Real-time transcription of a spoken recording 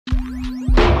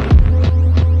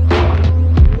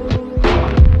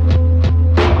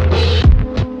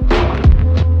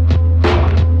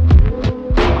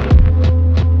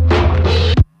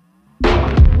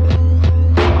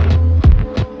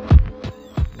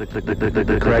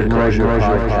The Craig Mosier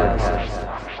Podcast.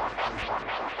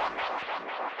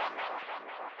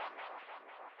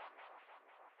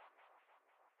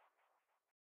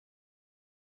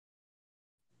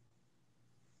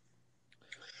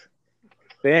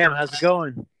 B.A.M, how's it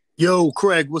going? Yo,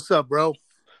 Craig, what's up, bro?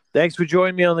 Thanks for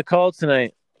joining me on the call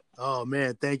tonight. Oh,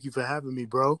 man, thank you for having me,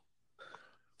 bro.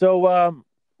 So,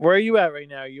 where are you at right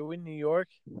now? You in New York?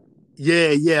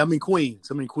 Yeah, I'm in Queens.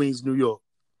 I'm in Queens, New York.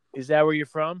 Is that where you're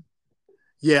from?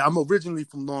 Yeah, I'm originally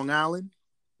from Long Island.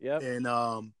 Yep.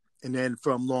 And then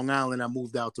from Long Island, I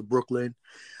moved out to Brooklyn.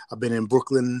 I've been in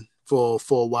Brooklyn for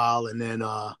a while, and then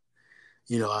I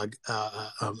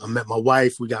met my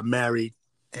wife. We got married,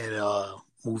 and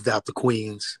moved out to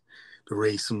Queens to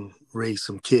raise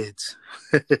some kids.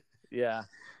 Yeah.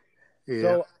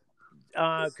 Yeah.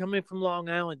 So, coming from Long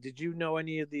Island, did you know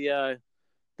any of the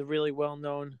really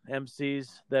well-known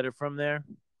MCs that are from there?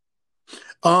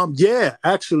 Yeah,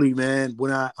 actually, man,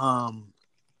 when I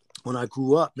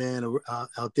grew up, man,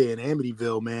 out there in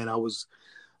Amityville, man, I was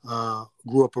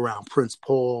grew up around Prince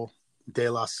Paul, De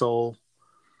La Soul,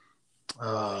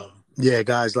 yeah,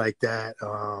 guys like that,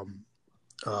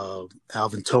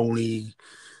 Alvin Toney,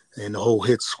 and the whole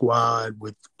Hit Squad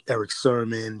with Eric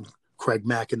Sermon, Craig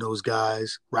Mack, and those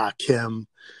guys, Rakim,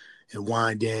 and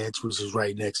Wine Dance, which is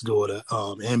right next door to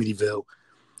Amityville.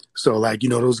 So, like,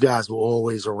 those guys were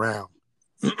always around.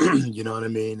 You know what I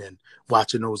mean? And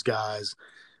watching those guys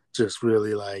just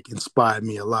really like inspired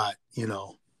me a lot,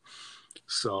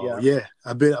 So yeah,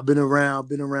 I've been around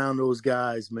those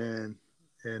guys, man,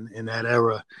 in that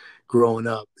era, growing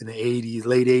up in the '80s,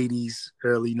 late '80s,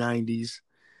 early '90s.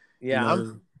 Yeah,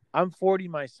 I'm 40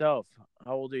 myself.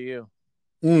 How old are you?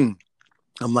 I'm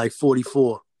like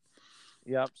 44.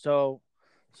 Yep. So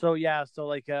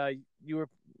like you were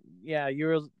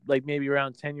like maybe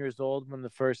around 10 years old when the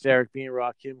first Eric B. and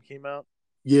Rakim came out.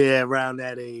 Yeah, around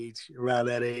that age.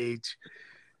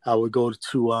 I would go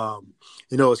to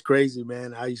it's crazy,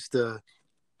 man. I used to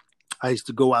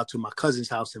go out to my cousin's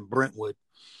house in Brentwood,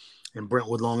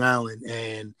 Long Island,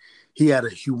 and he had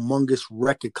a humongous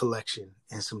record collection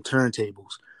and some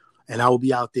turntables. And I would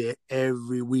be out there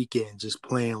every weekend just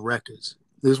playing records.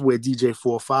 This is where DJ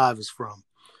 45 is from.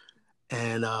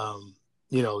 And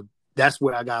that's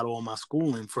where I got all my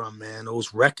schooling from, man,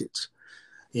 those records.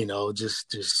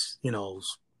 Just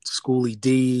Schoolie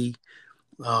D,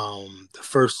 the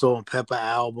first Salt and Pepper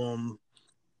album,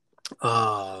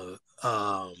 man,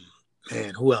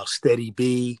 who else? Steady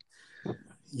B,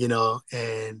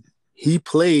 and he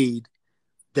played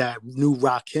that new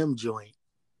Rakim joint,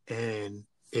 and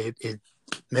it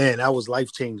man, that was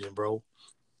life changing, bro.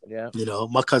 Yeah.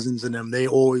 My cousins and them, they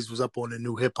always was up on the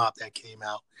new hip hop that came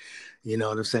out. You know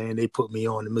what I'm saying? They put me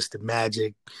on the Mr.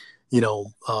 Magic,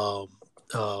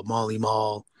 Marley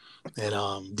Marl, and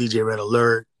DJ Red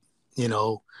Alert.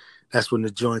 That's when the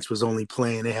joints was only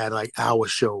playing. They had like hour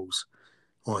shows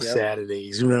on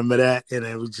Saturdays. You remember that? And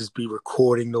I would just be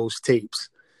recording those tapes,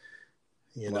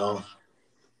 Wow.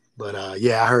 But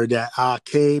yeah, I heard that. I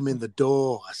came in the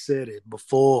door. I said it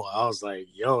before. I was like,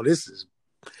 yo, this is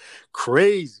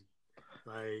crazy.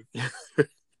 Like,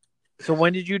 So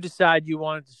when did you decide you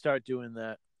wanted to start doing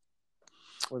that?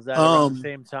 Was that around the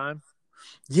same time?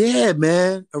 Yeah,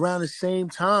 man, around the same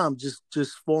time, just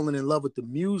falling in love with the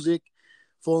music,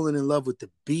 falling in love with the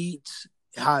beats,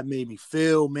 how it made me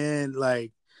feel, man.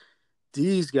 Like,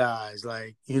 these guys,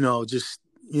 like, I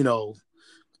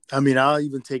mean, I'll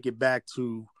even take it back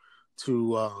to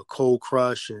Cold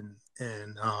Crush and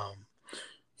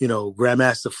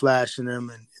Grandmaster Flash and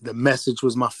them, and The Message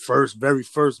was my very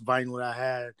first vinyl that I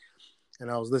had, and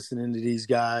I was listening to these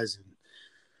guys, and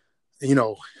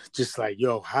just like,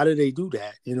 yo, how did they do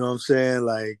that? You know what I'm saying?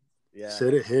 Like,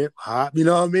 sit it, hip hop, you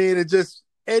know what I mean? It just,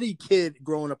 any kid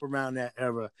growing up around that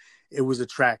era, it was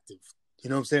attractive.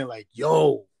 You know what I'm saying? Like,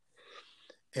 yo.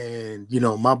 And,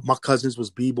 my cousins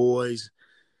was B-boys,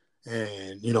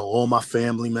 and, all my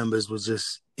family members was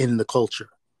just in the culture.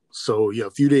 So, yeah,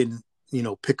 if you didn't,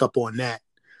 pick up on that,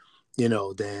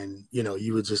 then,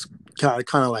 you were just kind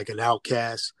of like an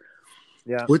outcast.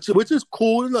 Yeah. Which is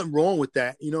cool. There's nothing wrong with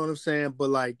that. You know what I'm saying?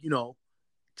 But like,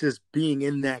 just being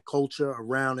in that culture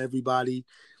around everybody,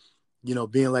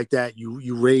 being like that,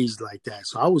 you raised like that.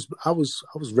 So I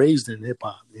was raised in hip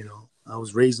hop, I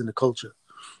was raised in the culture.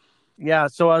 Yeah.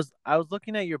 So I was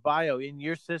looking at your bio, and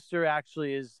your sister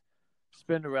actually is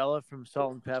Spinderella from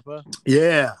Salt and Pepper.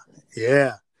 Yeah.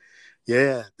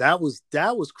 That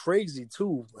was crazy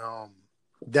too.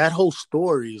 That whole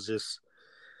story is just,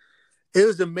 it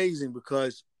was amazing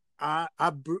because I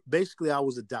basically I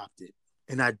was adopted,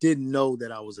 and I didn't know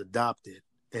that I was adopted.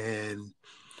 And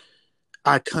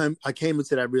I came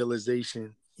into that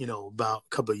realization, about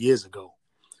a couple of years ago.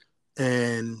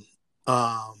 And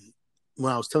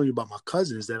when I was telling you about my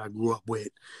cousins that I grew up with,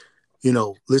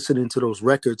 listening to those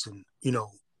records, and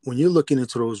when you're looking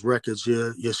into those records,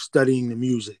 you're studying the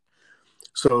music.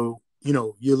 So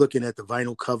you're looking at the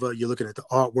vinyl cover, you're looking at the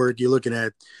artwork, you're looking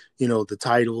at the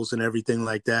titles and everything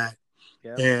like that.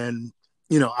 Yeah. And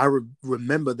I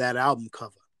remember that album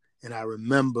cover, and I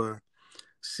remember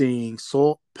seeing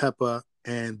Salt, Pepper,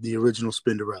 and the original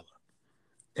Spinderella,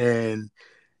 and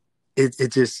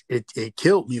it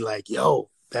killed me. Like, yo,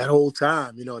 that whole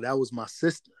time, that was my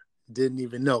sister. Didn't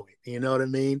even know it. You know what I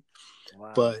mean?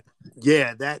 Wow. But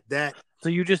yeah, that. So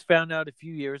you just found out a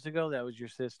few years ago that was your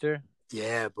sister?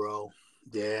 Yeah, bro.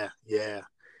 Yeah.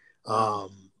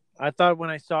 I thought when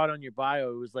I saw it on your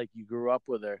bio, it was like you grew up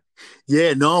with her.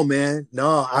 Yeah, no, man.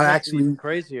 No, I actually even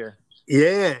crazier.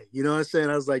 Yeah, you know what I'm saying?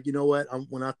 I was like, you know what?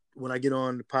 When I get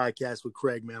on the podcast with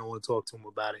Craig, man, I want to talk to him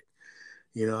about it.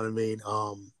 You know what I mean?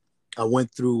 I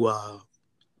went through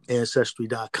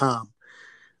ancestry.com,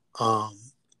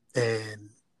 and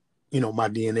my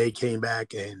DNA came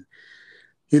back, and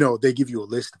they give you a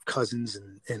list of cousins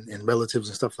and relatives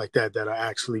and stuff like that are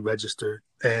actually registered.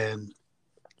 And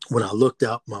when I looked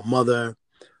up my mother,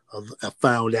 I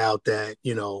found out that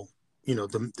to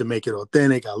make it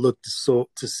authentic, I looked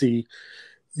to see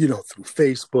through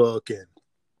Facebook and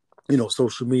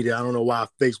social media. I don't know why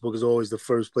Facebook is always the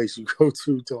first place you go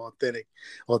to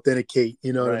authenticate.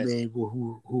 You know what I mean?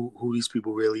 Who these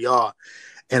people really are.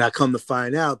 And I come to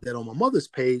find out that on my mother's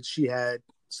page, she had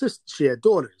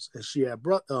daughters and she had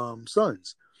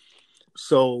sons.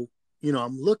 So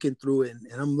I'm looking through it,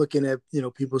 and I'm looking at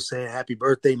people saying "Happy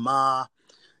Birthday, Ma,"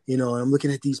 and I'm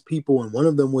looking at these people, and one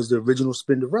of them was the original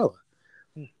Spinderella,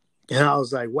 and I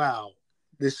was like, "Wow,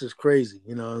 this is crazy."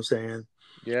 You know what I'm saying?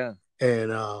 Yeah.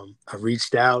 And I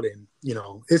reached out, and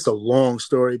it's a long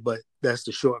story, but that's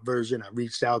the short version. I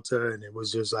reached out to her, and it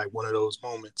was just like one of those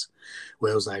moments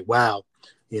where it was like, wow,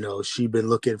 she'd been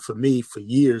looking for me for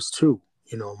years too.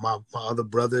 My other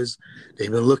brothers,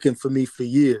 they've been looking for me for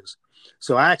years.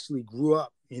 So I actually grew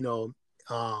up,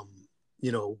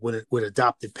 with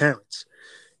adopted parents,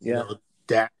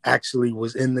 that actually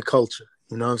was in the culture.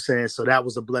 You know what I'm saying? So that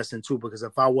was a blessing too, because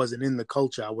if I wasn't in the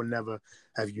culture, I would never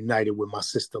have united with my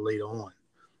sister later on.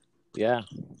 Yeah.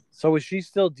 So is she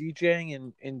still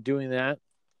DJing and doing that?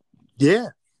 Yeah.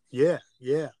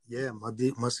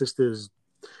 My sister is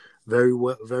very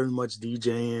much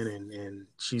DJing, and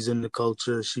she's in the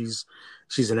culture. She's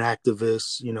an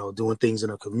activist, doing things in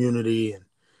her community,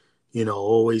 and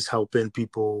always helping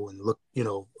people, and look,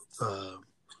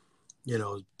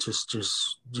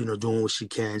 just doing what she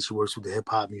can. She works with the Hip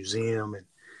Hop Museum, and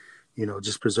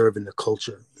just preserving the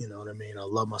culture. You know what I mean? I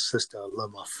love my sister. I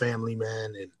love my family,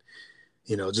 man, and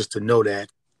just to know that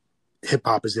hip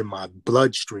hop is in my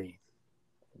bloodstream.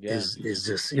 Yeah. Is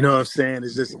just, what I'm saying?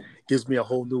 It just gives me a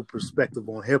whole new perspective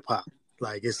on hip hop.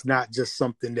 Like, it's not just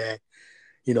something that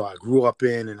I grew up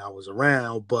in and I was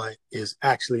around, but is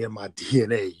actually in my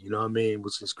DNA. You know what I mean?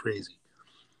 Which is crazy.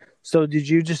 So did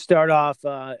you just start off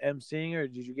emceeing, or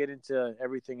did you get into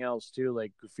everything else too,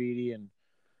 like graffiti and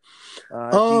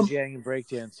DJing and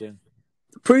breakdancing?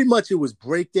 Pretty much it was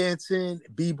breakdancing,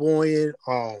 b-boying,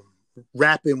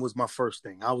 rapping was my first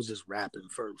thing. I was just rapping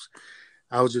first.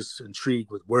 I was just intrigued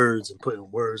with words and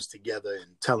putting words together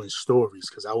and telling stories,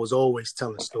 because I was always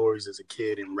telling stories as a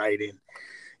kid and writing.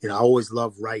 I always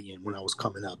loved writing when I was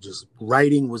coming up. Just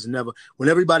writing was never, when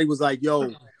everybody was like,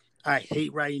 yo, I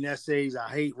hate writing essays, I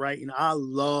hate writing, I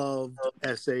loved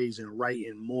essays and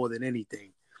writing more than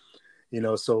anything.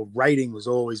 So writing was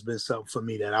always been something for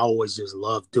me that I always just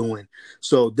loved doing.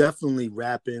 So definitely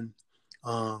rapping.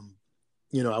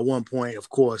 At one point, of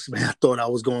course, man, I thought I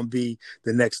was going to be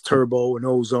the next Turbo and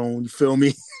Ozone. You feel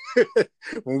me?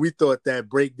 When we thought that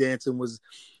breakdancing was,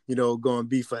 going to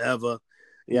be forever.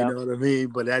 Yeah. You know what I mean?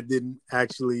 But that didn't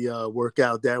actually work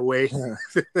out that way.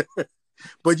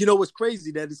 But what's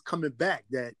crazy, that it's coming back.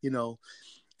 That, you know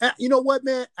what,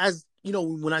 man? As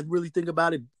when I really think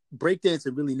about it,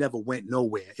 breakdancing really never went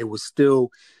nowhere. It was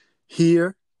still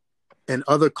here, and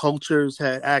other cultures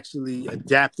had actually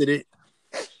adopted it.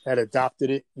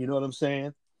 You know what I'm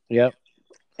saying? Yep.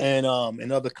 And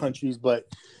in other countries, but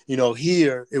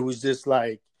here it was just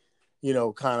like,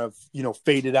 kind of,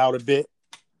 faded out a bit.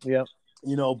 Yep.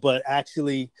 But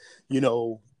actually,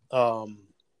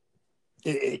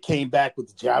 it came back with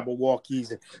the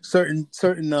Jabberwockies and certain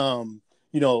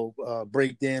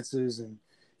break dancers, and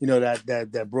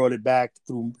that brought it back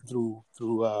through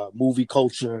movie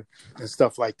culture and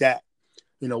stuff like that.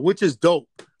 Which is dope.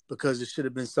 because it should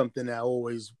have been something that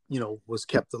always, was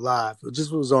kept alive. It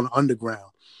just was on the underground.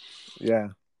 Yeah.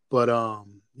 But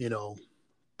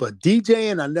but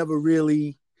DJing I never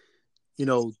really,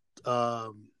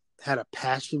 had a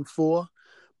passion for,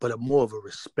 but more of a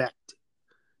respect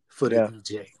for the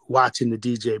DJ. Watching the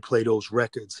DJ play those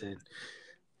records and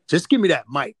just give me that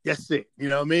mic. That's it. You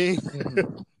know what I mean?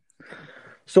 Mm-hmm.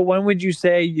 So when would you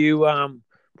say you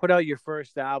put out your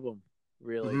first album?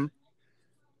 Really? Mm-hmm.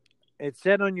 It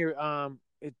said on your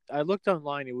I looked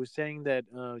online. It was saying that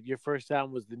your first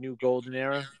album was the New Golden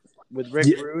Era with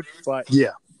Rick Rude. But do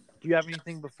you have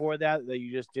anything before that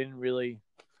you just didn't really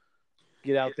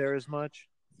get out there as much?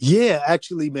 Yeah,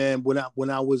 actually, man. When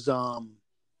I was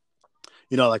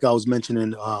like I was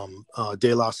mentioning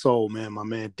De La Soul, man. My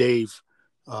man Dave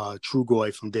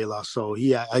Trugoy from De La Soul.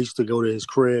 I used to go to his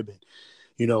crib and.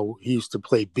 He used to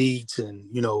play beats and,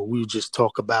 we would just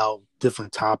talk about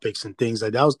different topics and things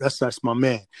like that. That's my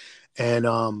man. And,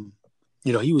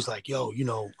 he was like, yo,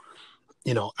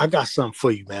 I got something for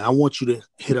you, man. I want you to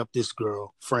hit up this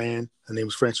girl, Fran. Her name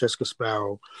is Francesca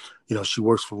Sparrow. She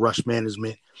works for Rush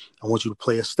Management. I want you to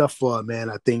play her stuff for her, man.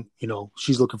 I think,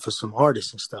 she's looking for some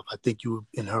artists and stuff. I think you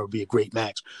and her would be a great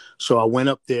match. So I went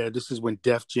up there. This is when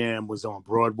Def Jam was on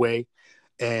Broadway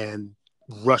and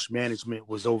Rush Management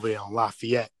was over there on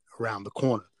Lafayette around the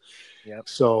corner. Yep.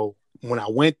 So when I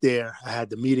went there, I had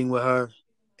the meeting with her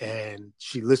and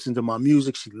she listened to my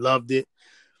music. She loved it.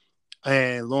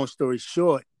 And long story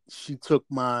short, she took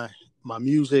my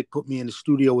music, put me in the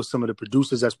studio with some of the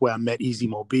producers. That's where I met Easy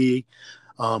Mobi,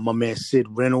 my man Sid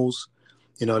Reynolds.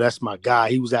 That's my guy.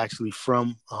 He was actually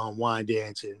from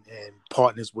Wyandanch and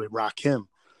partners with Rakim.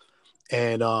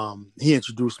 And he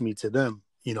introduced me to them.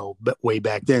 Way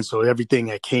back then. So everything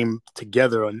that came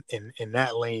together in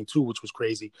that lane too, which was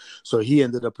crazy. So he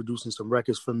ended up producing some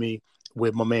records for me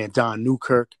with my man Don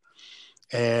Newkirk.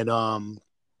 And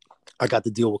I got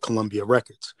to deal with Columbia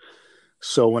Records.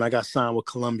 So when I got signed with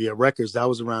Columbia Records, that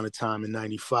was around the time in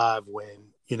 95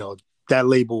 when, that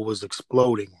label was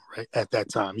exploding right at that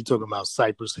time. You're talking about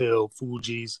Cypress Hill,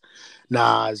 Fugees,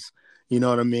 Nas, you know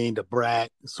what I mean? The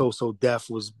Brat, So Def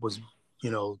was,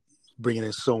 bringing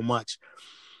in so much.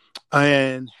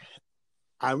 And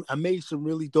I made some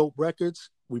really dope records.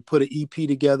 We put an EP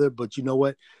together, but you know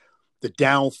what? The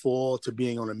downfall to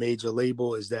being on a major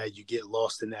label is that you get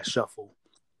lost in that shuffle.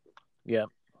 Yeah.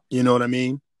 You know what I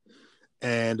mean?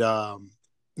 And,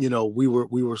 we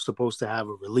were supposed to have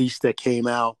a release that came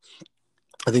out.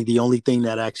 I think the only thing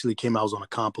that actually came out was on a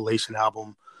compilation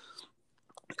album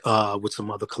with some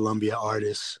other Columbia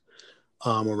artists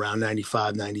around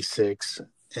 95, 96.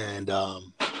 And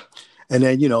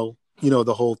then,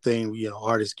 the whole thing,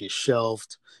 artists get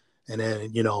shelved. And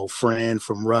then, Fran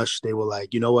from Rush, they were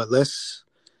like, you know what, let's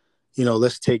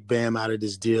take B.A.M out of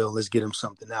this deal. Let's get him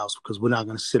something else because we're not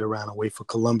going to sit around and wait for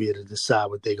Columbia to decide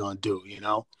what they're going to do,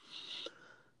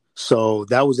 So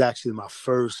that was actually my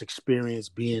first experience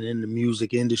being in the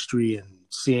music industry and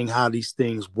seeing how these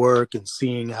things work and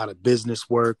seeing how the business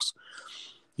works,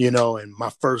 and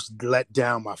my first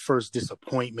letdown, my first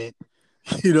disappointment.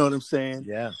 You know what I'm saying?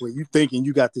 Yeah. When you thinking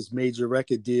you got this major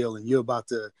record deal and you're about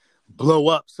to blow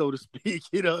up, so to speak,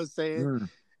 you know what I'm saying?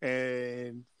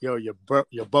 And your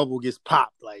bubble gets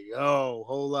popped. Like, oh,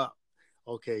 hold up.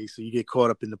 Okay, so you get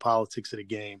caught up in the politics of the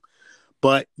game.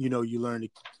 But, you learn to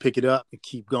pick it up and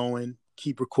keep going,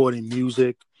 keep recording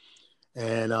music.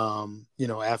 And,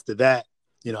 after that,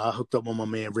 I hooked up with my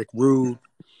man Rick Rude.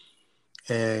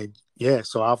 And,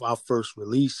 so our first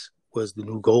release was the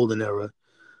New Golden Era.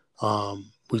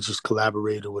 We just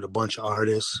collaborated with a bunch of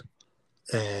artists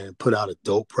and put out a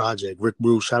dope project. Rick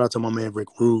Rude, shout out to my man Rick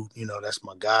Rude. That's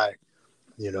my guy,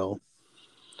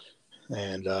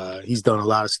 And he's done a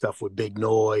lot of stuff with Big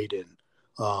Noid and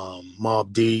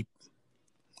Mobb Deep,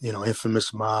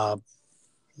 Infamous Mob,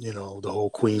 the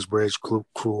whole Queensbridge crew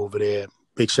over there.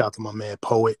 Big shout out to my man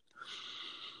Poet,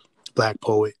 Black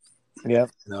Poet. Yeah.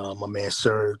 My man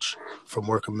Serge from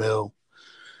Worker Mill.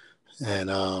 And,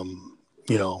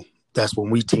 that's when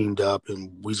we teamed up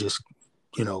and we just,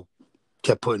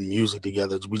 kept putting music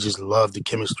together. We just loved the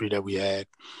chemistry that we had.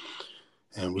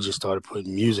 And we just started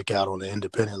putting music out on the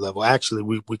independent level. Actually,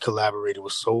 we collaborated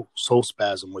with Soul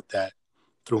Spasm with that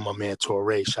through my man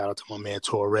Torre. Shout out to my man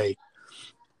Torre.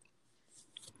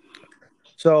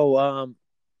 So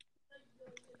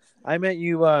I met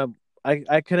you.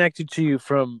 I connected to you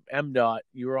from M.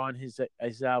 You were on his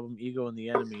album Ego and the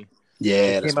Enemy.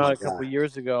 Yeah, it came out a couple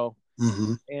years ago.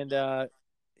 Mm-hmm. And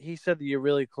he said that you're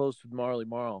really close with Marley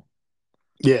Marl.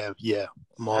 Yeah.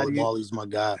 Marley's my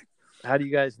guy. How do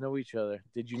you guys know each other?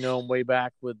 Did you know him way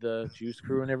back with the Juice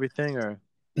Crew and everything, or?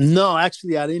 No,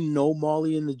 actually, I didn't know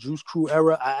Marley in the Juice Crew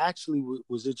era. I actually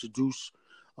was introduced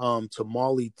to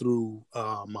Marley through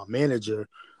my manager,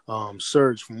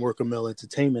 Serge from Worker Mill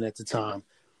Entertainment at the time.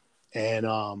 And,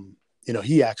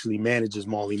 he actually manages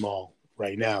Marley Marl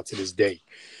right now to this day.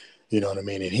 You know what I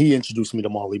mean? And he introduced me to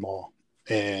Marley Marl.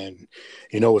 And,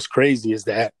 what's crazy is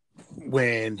that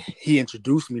when he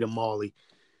introduced me to Marley,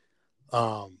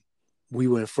 we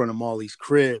were in front of Marley's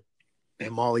crib,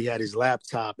 and Marley had his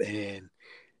laptop, and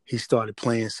he started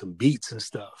playing some beats and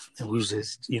stuff. And we was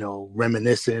just,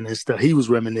 reminiscing and stuff. He was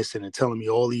reminiscing and telling me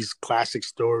all these classic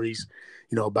stories,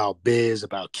 about Biz,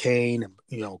 about Kane, and,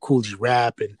 Cool G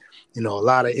Rap, and, a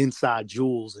lot of inside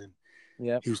jewels. And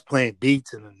he was playing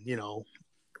beats, and,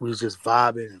 we was just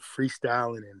vibing and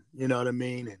freestyling, and you know what I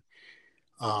mean? And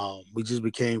we just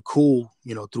became cool,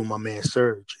 through my man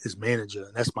Serge, his manager.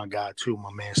 And that's my guy too,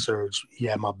 my man Serge. He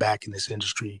had my back in this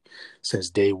industry since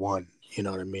day one, you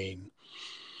know what I mean?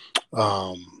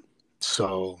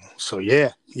 So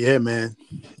yeah, man.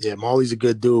 Yeah, Marley's a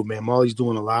good dude, man. Marley's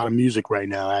doing a lot of music right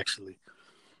now, actually.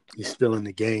 He's still in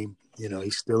the game,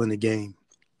 he's still in the game.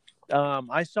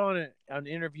 I saw an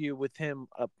interview with him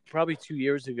probably 2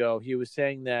 years ago. He was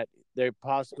saying that there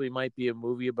possibly might be a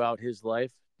movie about his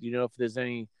life. Do you know if there's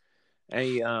any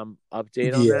update on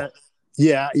that?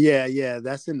 Yeah.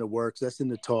 That's in the works. That's in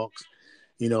the talks.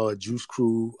 A Juice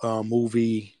Crew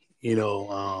movie. A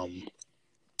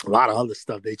lot of other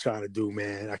stuff they trying to do,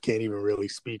 man. I can't even really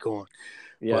speak on.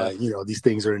 Yeah. But these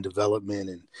things are in development,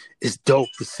 and it's dope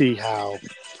to see how,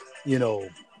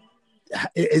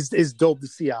 it's dope to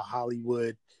see how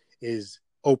Hollywood is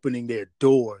opening their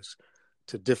doors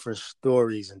to different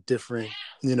stories and different,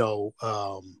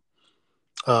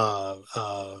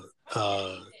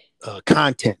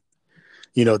 content,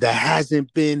 that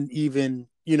hasn't been even,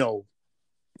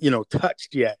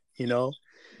 touched yet,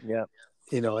 Yeah.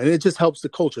 And it just helps the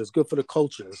culture. It's good for the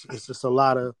culture. It's just a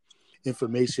lot of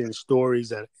information, stories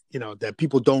that, that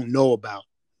people don't know about.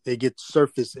 They get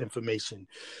surface information.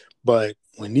 But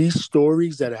when these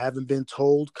stories that haven't been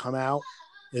told come out,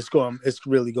 it's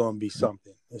really going to be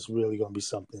something. It's really going to be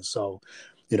something. So,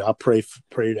 I pray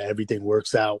that everything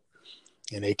works out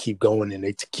and they keep going and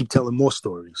they keep telling more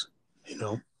stories,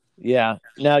 Yeah.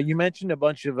 Now, you mentioned a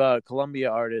bunch of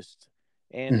Columbia artists,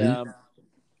 and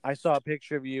I saw a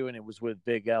picture of you, and it was with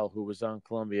Big L, who was on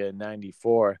Columbia in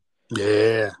 '94.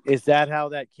 Yeah. Is that how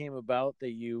that came about,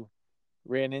 that you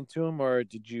ran into him, or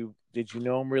did you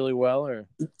know him really well? Or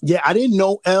yeah, I didn't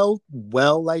know L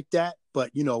well like that, but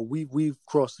we've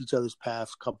crossed each other's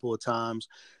paths a couple of times,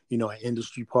 at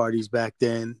industry parties back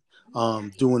then,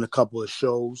 doing a couple of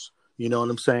shows. You know what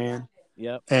I'm saying?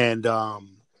 Yep. And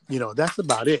that's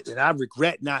about it. And I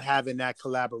regret not having that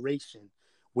collaboration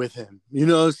with him. You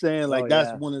know what I'm saying? Like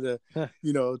that's one of the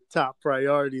top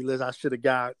priority lists. I should have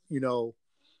got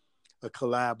a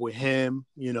collab with him.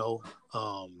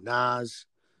 Nas.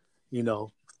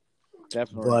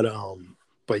 Definitely.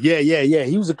 But yeah.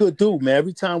 He was a good dude, man.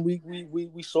 Every time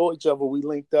we saw each other, we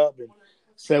linked up and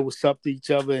said what's up to each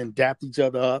other and dapped each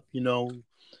other up.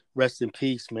 Rest in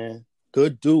peace, man.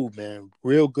 Good dude, man.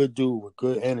 Real good dude with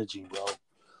good energy,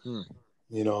 bro.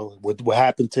 What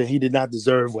happened to him, he did not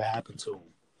deserve what happened to him.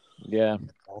 Yeah.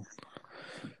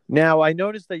 Now, I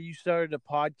noticed that you started a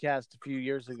podcast a few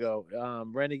years ago,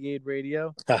 Renegade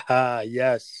Radio.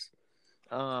 Yes.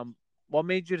 What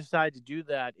made you decide to do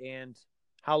that, and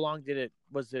how long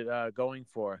was it going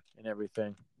for and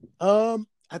everything? I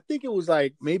think it was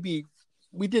like maybe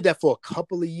we did that for a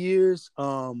couple of years.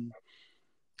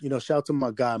 Shout out to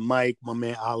my guy Mike, my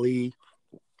man Ali,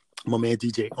 my man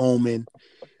DJ Omen.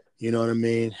 You know what I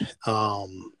mean?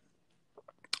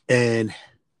 And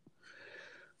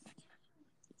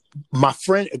my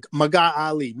friend, my guy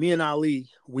Ali, me and Ali,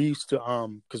 we used to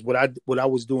because what I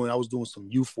was doing some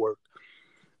youth work,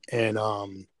 and I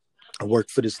worked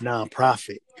for this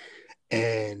nonprofit,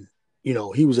 and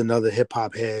he was another hip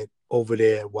hop head over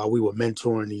there while we were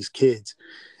mentoring these kids,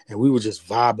 and we were just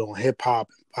vibing on hip hop,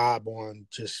 vibe on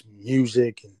just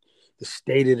music and the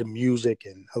state of the music,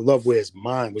 and I love where his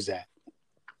mind was at.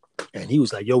 And he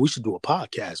was like, "Yo, we should do a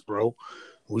podcast, bro.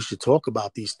 We should talk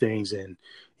about these things, and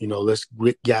let's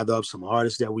gather up some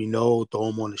artists that we know, throw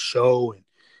them on the show, and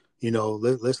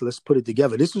let's put it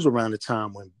together." This was around the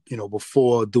time when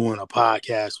before doing a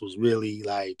podcast was really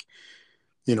like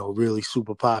really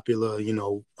super popular. It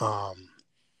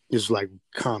was like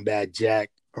Combat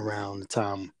Jack around the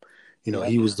time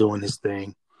he was doing this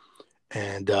thing,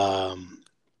 and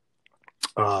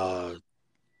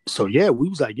so yeah, we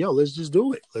was like, "Yo, let's just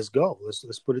do it. Let's go.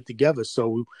 Let's put it together."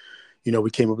 So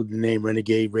we came up with the name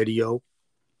Renegade Radio,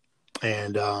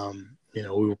 and we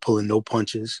were pulling no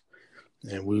punches.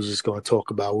 And we was just going to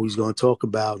talk about what we was going to talk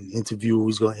about and interview. We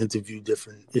was going to interview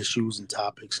different issues and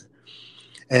topics.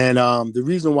 And the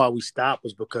reason why we stopped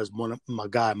was because one of my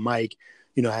guy, Mike,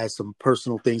 had some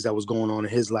personal things that was going on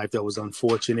in his life that was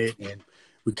unfortunate. And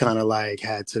we kind of like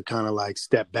had to kind of like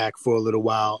step back for a little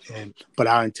while. But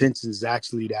our intention is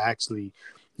actually to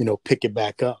pick it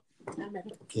back up,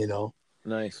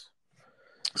 Nice.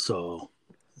 So,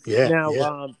 yeah. Now,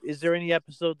 yeah. Is there any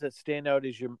episodes that stand out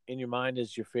in your mind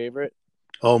as your favorite?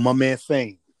 Oh, my man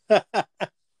Fame.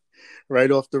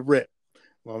 Right off the rip.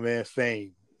 My man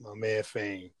Fame.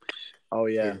 Oh,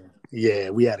 yeah.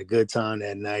 Yeah, we had a good time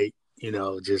that night.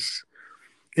 Just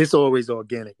it's always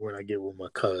organic when I get with my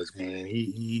cuz, man.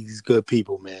 He's good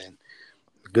people, man.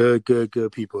 Good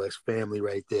people. That's family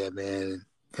right there, man.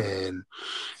 And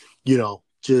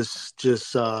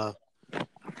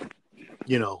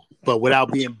but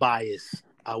without being biased,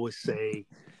 I would say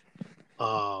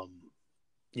my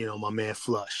man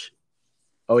Flush.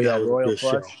 Oh yeah, that was Royal a good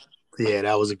Flush. Show. Yeah,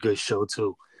 that was a good show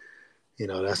too.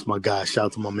 That's my guy. Shout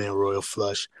out to my man Royal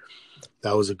Flush.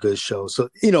 That was a good show. So,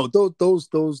 those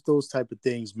type of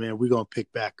things, man, we're gonna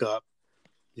pick back up,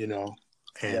 and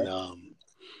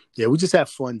we just have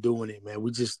fun doing it, man.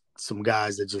 We just some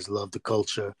guys that just love the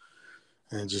culture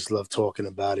and just love talking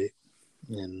about it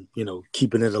and,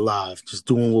 keeping it alive, just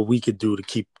doing what we could do to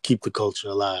keep the culture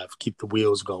alive, keep the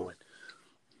wheels going.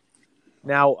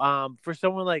 Now, for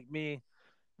someone like me,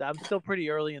 I'm still pretty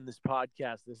early in this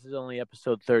podcast. This is only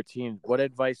episode 13. What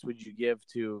advice would you give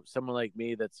to someone like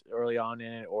me that's early on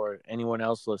in it or anyone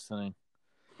else listening?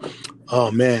 Oh,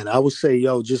 man, I would say,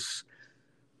 just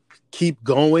keep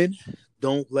going.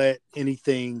 Don't let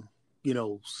anything,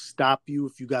 stop you.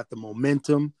 If you got the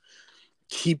momentum,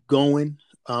 keep going.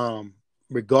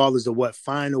 Regardless of what,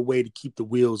 find a way to keep the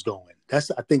wheels going. That's,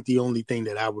 I think, the only thing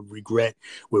that I would regret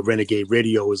with Renegade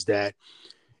Radio is that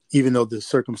even though the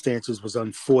circumstances was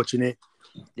unfortunate,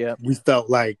 we felt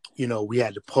like, we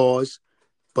had to pause.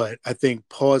 But I think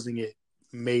pausing it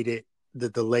made the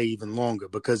delay even longer,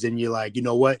 because then you're like, you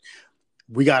know what?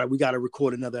 We got to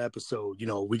record another episode.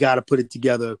 We got to put it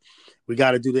together. We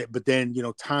got to do that. But then,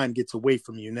 time gets away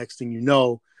from you. Next thing you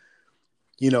know,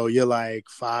 you're like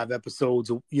 5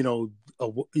 episodes,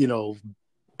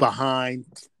 behind,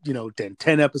 then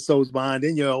 10 episodes behind,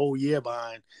 then you're a whole year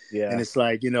behind. Yeah. And it's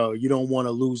like, you don't want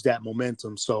to lose that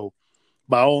momentum. So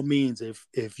by all means,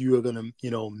 if you are going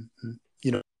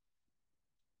to,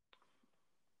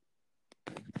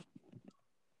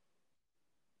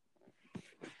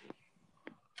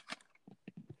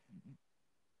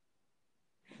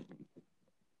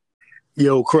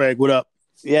 Yo, Craig, what up?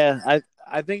 Yeah,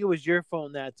 I think it was your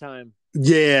phone that time.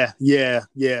 Yeah.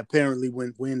 Apparently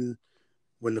when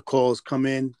the calls come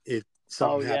in,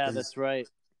 something happens. Yeah, that's right.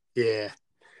 Yeah.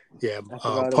 I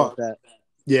forgot about that.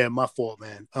 Yeah, my fault,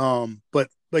 man. But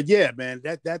yeah, man,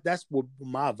 that's what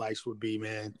my advice would be,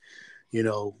 man.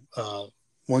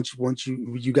 Once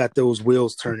you got those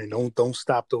wheels turning, don't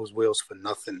stop those wheels for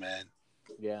nothing, man.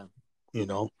 Yeah.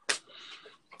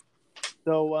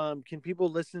 So, can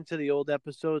people listen to the old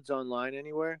episodes online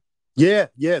anywhere? Yeah,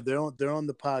 they're on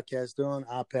the podcast. They're on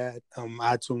iPad,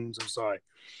 iTunes. I'm sorry,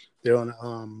 they're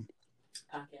on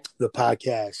the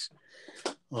podcast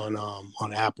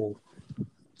on Apple,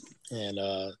 and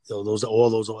those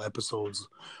old episodes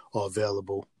are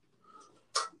available.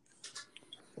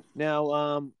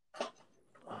 Now,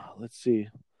 let's see.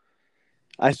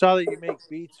 I saw that you make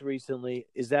beats recently.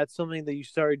 Is that something that you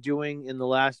started doing in the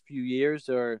last few years,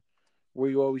 or were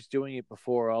you always doing it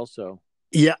before also?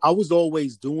 Yeah, I was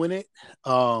always doing it.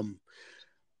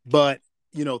 But,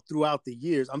 throughout the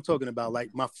years, I'm talking about like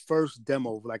my first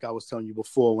demo, like I was telling you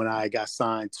before, when I got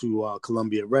signed to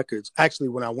Columbia Records. Actually,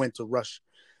 when I went to Rush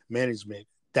Management,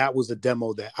 that was a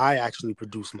demo that I actually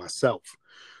produced myself.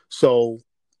 So,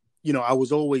 I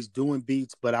was always doing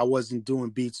beats, but I wasn't doing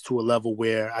beats to a level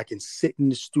where I can sit in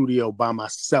the studio by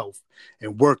myself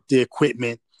and work the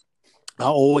equipment. I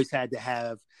always had to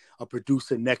have a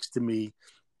producer next to me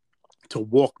to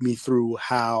walk me through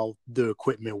how the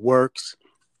equipment works.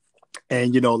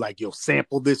 And, like, you'll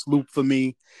sample this loop for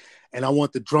me, and I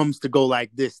want the drums to go like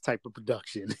this type of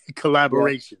production,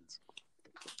 collaborations.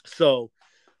 Yeah. So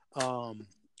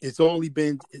it's only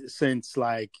been since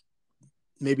like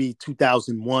maybe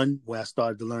 2001 where I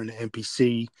started to learn the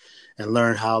MPC and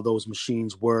learn how those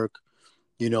machines work,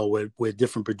 with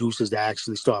different producers that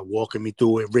actually started walking me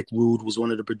through it. Rick Rude was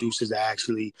one of the producers that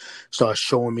actually started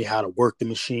showing me how to work the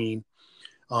machine.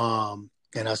 And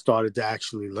I started to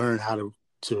actually learn how to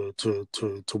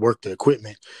work the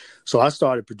equipment. So I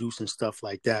started producing stuff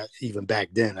like that even back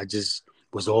then. I just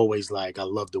was always like, I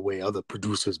love the way other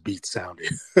producers' beats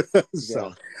sounded.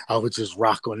 So I would just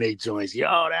rock on their joints.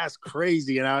 Yo, that's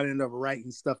crazy. And I ended up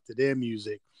writing stuff to their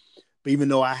music. But even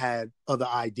though I had other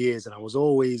ideas and I was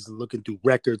always looking through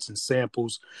records and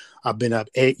samples, I've been going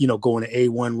to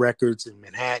A1 Records in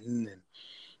Manhattan and,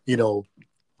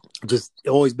 just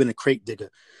always been a crate digger.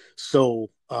 So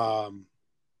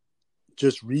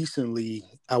just recently,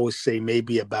 I would say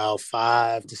maybe about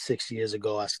 5 to 6 years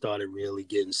ago, I started really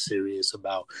getting serious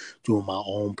about doing my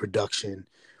own production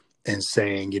and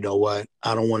saying, you know what,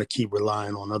 I don't want to keep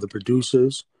relying on other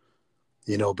producers,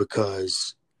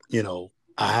 because,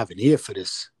 I have an ear for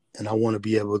this and I want to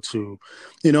be able to,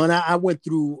 and I went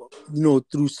through,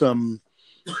 through some,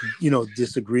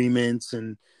 disagreements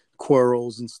and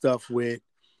quarrels and stuff with,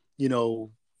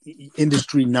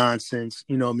 industry nonsense,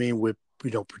 with,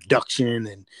 production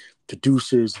and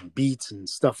producers and beats and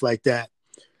stuff like that.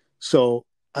 So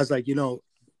I was like,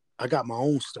 I got my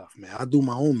own stuff, man. I do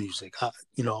my own music,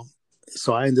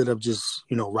 so I ended up just,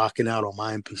 rocking out on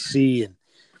my MPC and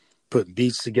putting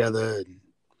beats together and,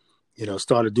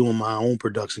 started doing my own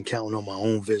production, counting on my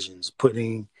own visions,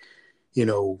 putting,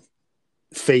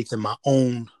 faith in my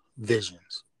own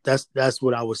visions. That's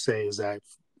what I would say is that,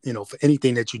 for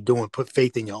anything that you're doing, put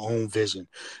faith in your own vision.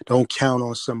 Don't count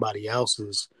on somebody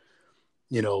else's,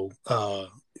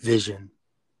 vision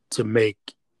to make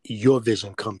your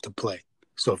vision come to play.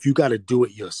 So if you got to do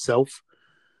it yourself,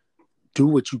 do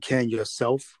what you can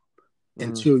yourself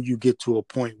until you get to a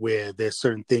point where there's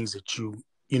certain things that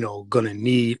going to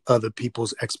need other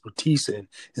people's expertise in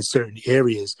certain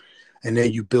areas. And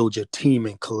then you build your team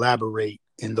and collaborate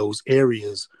in those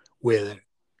areas where,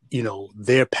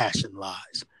 their passion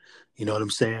lies. You know what I'm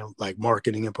saying? Like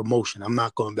marketing and promotion. I'm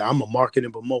a market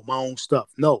and promote my own stuff.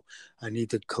 No, I need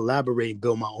to collaborate and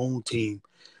build my own team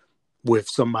with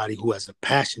somebody who has a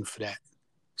passion for that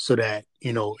so that,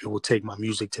 it will take my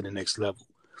music to the next level.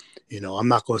 I'm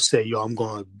not going to say, I'm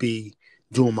going to be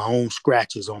doing my own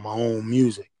scratches on my own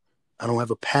music. I don't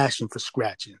have a passion for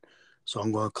scratching. So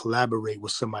I'm going to collaborate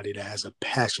with somebody that has a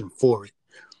passion for it.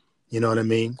 You know what I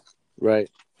mean? Right.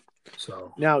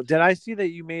 So now, did I see that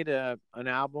you made an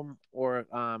album or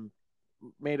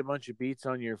made a bunch of beats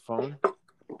on your phone?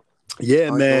 Yeah,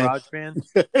 on man.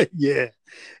 GarageBand?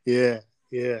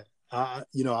 Yeah. I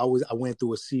went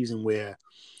through a season where,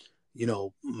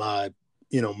 my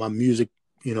music,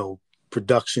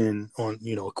 production on,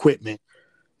 equipment,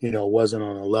 wasn't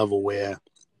on a level where,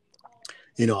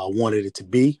 I wanted it to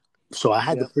be. So I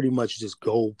had to pretty much just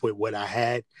go with what I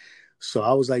had. So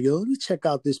I was like, let me check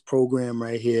out this program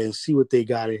right here and see what they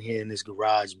got in here in this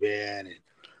GarageBand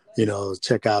and,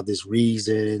 check out this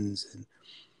Reasons.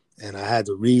 And I had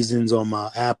the Reasons on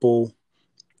my Apple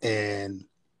and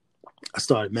I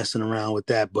started messing around with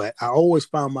that. But I always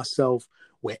found myself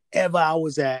wherever I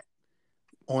was at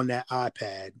on that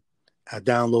iPad, I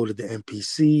downloaded the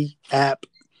MPC app.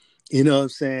 You know what I'm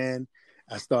saying?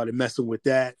 I started messing with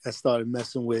that. I started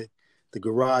messing with the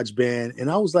GarageBand.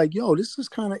 And I was like, yo, this is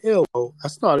kind of ill. I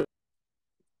started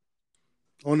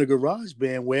on the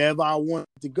GarageBand wherever I wanted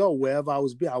to go, wherever I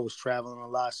was traveling a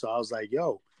lot. So I was like,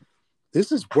 yo,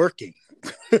 this is working.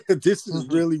 This is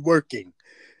really working.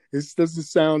 This doesn't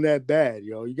sound that bad,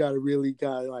 yo. You got to really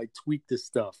kind of like tweak this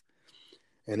stuff.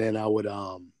 And then I would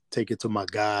take it to my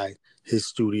guy, his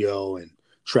studio, and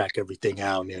track everything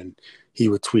out. And then he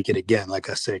would tweak it again. Like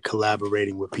I said,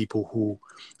 collaborating with people who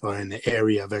are in the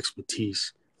area of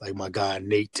expertise, like my guy,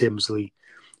 Nate Timsley.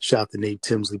 Shout out to Nate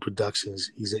Timsley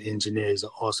Productions. He's an engineer. He's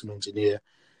an awesome engineer.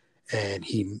 And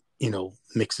he,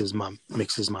 mixes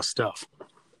my stuff.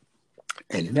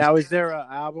 And now, is there an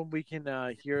album we can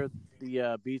hear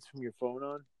the beats from your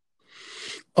phone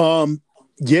on?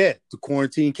 Yeah, the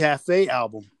Quarantine Cafe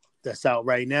album that's out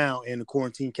right now, and the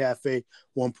Quarantine Cafe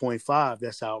 1.5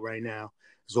 that's out right now.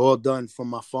 It's all done from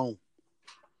my phone.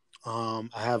 I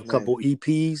have a couple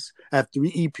EPs. I have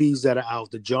 3 EPs that are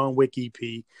out. The John Wick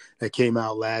EP that came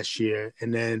out last year,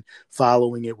 and then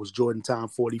following it was Jordan Time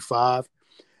 45,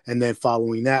 and then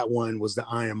following that one was the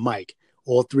Iron Mike.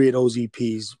 All 3 of those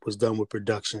EPs was done with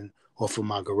production off of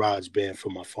my GarageBand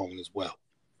from my phone as well.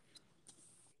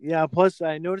 Yeah, plus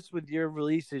I noticed with your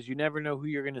releases, you never know who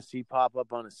you're going to see pop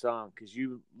up on a song because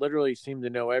you literally seem to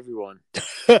know everyone.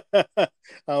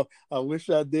 I wish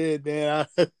I did, man.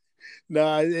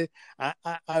 I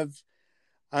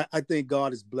think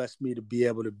God has blessed me to be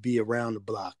able to be around the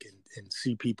block and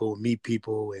see people, meet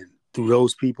people, and through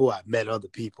those people, I've met other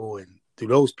people, and through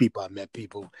those people, I met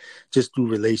people just through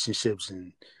relationships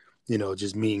and,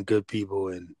 just meeting good people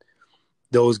and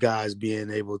those guys being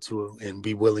able to and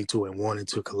be willing to and wanting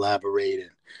to collaborate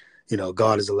and,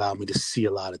 God has allowed me to see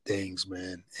a lot of things,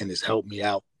 man, and it's helped me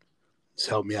out. It's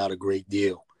helped me out a great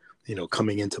deal,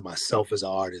 coming into myself as an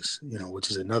artist, which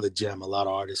is another gem. A lot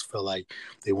of artists feel like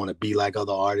they want to be like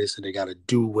other artists and they got to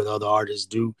do what other artists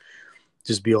do.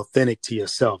 Just be authentic to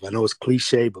yourself. I know it's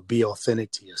cliche, but be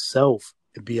authentic to yourself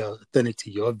and be authentic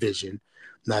to your vision.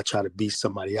 Not try to be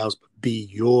somebody else, but be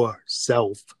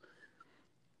yourself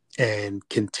and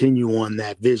continue on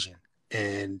that vision.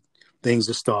 And things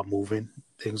will start moving.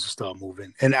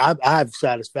 And I have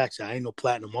satisfaction. I ain't no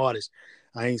platinum artist.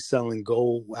 I ain't selling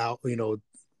gold out,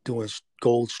 doing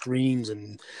gold streams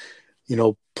and,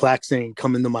 plaques ain't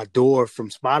coming to my door from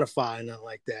Spotify and nothing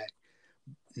like that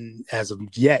as of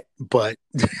yet. But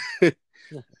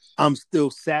I'm still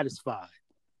satisfied.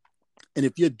 And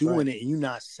if you're doing it and you're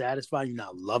not satisfied, you're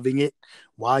not loving it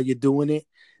while you're doing it,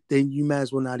 then you might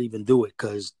as well not even do it.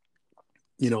 Because,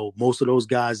 most of those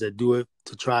guys that do it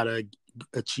to try to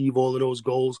achieve all of those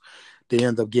goals, they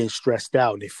end up getting stressed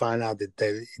out and they find out that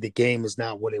the game is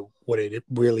not what it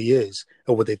really is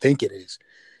or what they think it is,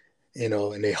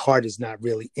 and their heart is not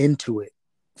really into it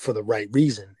for the right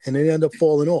reason. And they end up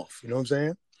falling off. You know what I'm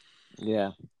saying?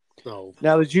 Yeah. So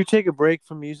now, did you take a break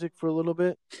from music for a little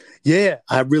bit? Yeah,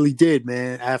 I really did,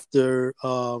 man. After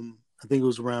I think it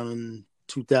was around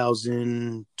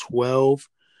 2012,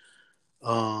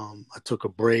 I took a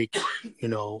break,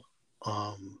 and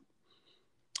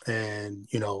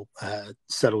I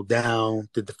settled down,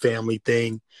 did the family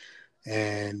thing,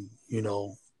 and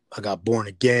I got born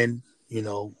again.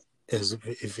 As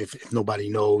if nobody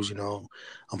knows,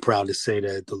 I'm proud to say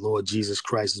that the Lord Jesus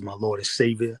Christ is my Lord and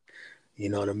Savior. You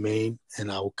know what I mean?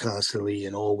 And I will constantly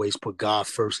and always put God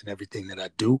first in everything that I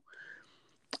do.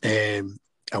 And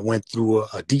I went through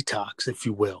a detox, if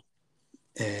you will.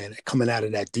 And coming out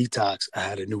of that detox, I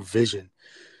had a new vision.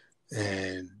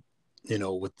 And,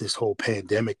 with this whole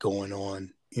pandemic going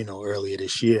on, earlier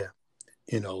this year,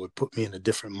 it put me in a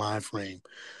different mind frame.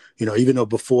 Even though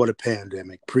before the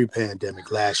pandemic,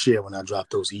 pre-pandemic, last year when I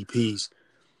dropped those EPs,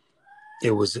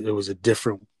 it was a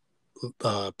different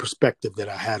perspective that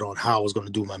I had on how I was going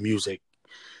to do my music.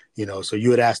 So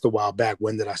you had asked a while back,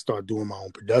 when did I start doing my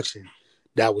own production?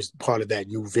 That was part of that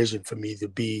new vision for me to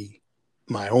be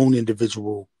my own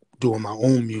individual, doing my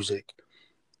own music.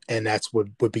 And that's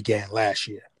what began last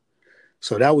year.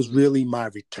 So that was really my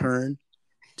return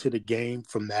to the game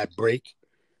from that break,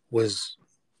 was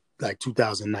like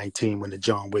 2019 when the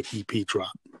John Wick EP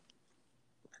dropped.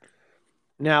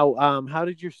 Now, how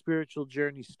did your spiritual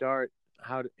journey start?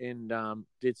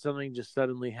 Did something just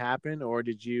suddenly happen, or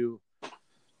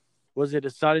was it a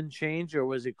sudden change, or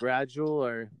was it gradual,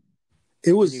 or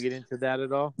it was? Can you get into that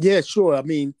at all? Yeah, sure. I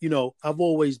mean, I've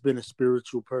always been a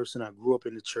spiritual person. I grew up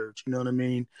in the church. You know what I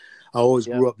mean? I always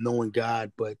grew up knowing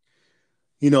God, but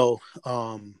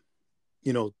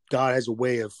God has a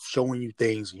way of showing you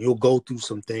things, and you'll go through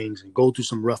some things and go through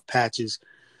some rough patches.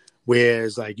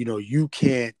 Whereas, you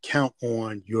can't count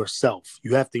on yourself.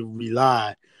 You have to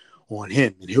rely on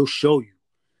Him, and He'll show you,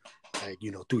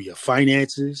 through your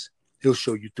finances. He'll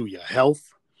show you through your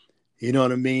health. You know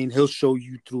what I mean? He'll show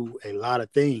you through a lot of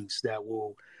things that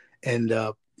will end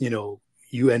up,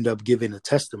 you end up giving a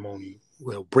testimony.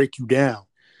 Will break you down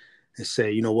and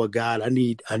say, you know what, God, I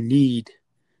need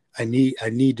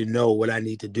to know what I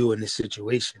need to do in this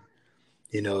situation.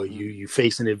 You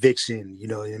face an eviction, you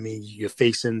know what I mean? You're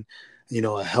facing,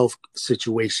 a health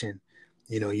situation.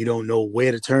 You don't know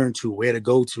where to turn to, where to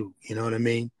go to, you know what I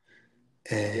mean?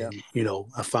 And,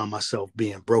 I found myself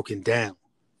being broken down.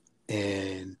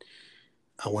 And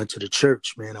I went to the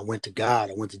church, man. I went to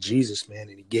God. I went to Jesus, man.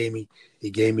 And he gave me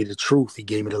the truth. He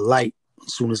gave me the light.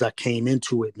 As soon as I came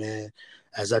into it, man,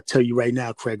 as I tell you right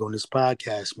now, Craig, on this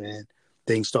podcast, man,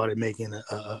 things started making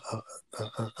a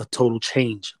total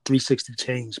change, 360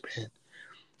 change, man.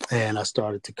 And I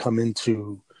started to come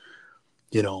into,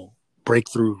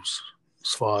 breakthroughs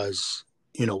as far as,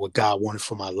 what God wanted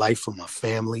for my life, for my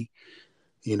family,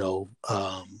 my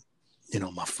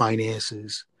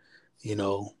finances,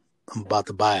 I'm about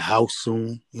to buy a house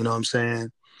soon. You know what I'm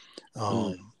saying?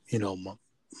 My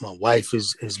wife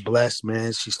is blessed,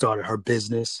 man. She started her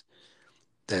business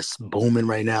that's booming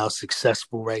right now,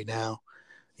 successful right now.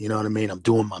 You know what I mean? I'm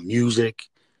doing my music.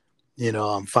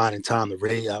 I'm finding time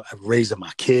to I'm raising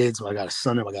my kids. I got a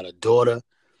son and I got a daughter.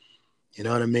 You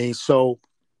know what I mean? So,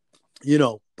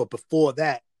 but before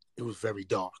that, it was very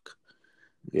dark.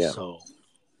 Yeah. So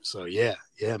yeah,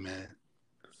 man.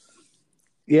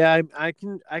 Yeah, I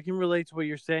can relate to what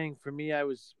you're saying. For me, I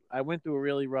went through a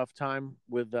really rough time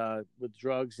with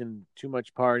drugs and too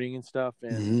much partying and stuff,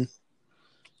 and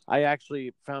I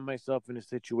actually found myself in a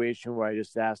situation where I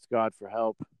just asked God for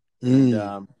help,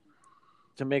 and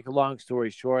to make a long story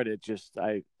short, it just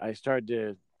I started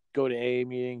to go to AA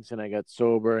meetings and I got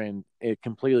sober, and it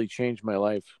completely changed my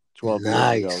life 12 years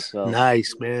ago. Nice, So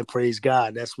nice, man. Praise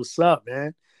God. That's what's up,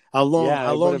 man. How long? yeah, How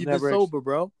I would long have you been never sober,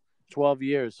 bro? 12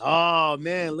 years. Oh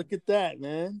man, look at that,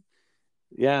 man.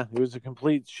 Yeah, it was a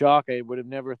complete shock. I would have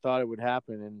never thought it would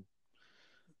happen, and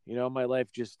my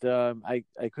life just I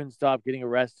couldn't stop getting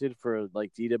arrested for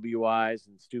like DWIs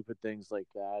and stupid things like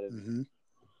that, and Mm-hmm.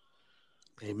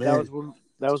 that Amen. was when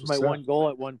that That's was my what's up. one goal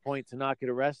at one point, to not get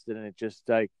arrested, and it just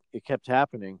it kept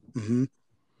happening, Mm-hmm.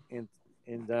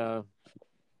 and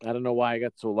I don't know why I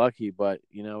got so lucky, but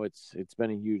it's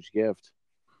been a huge gift.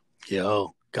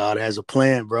 Yo, God has a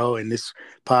plan, bro, and this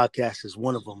podcast is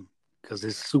one of them because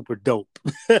it's super dope.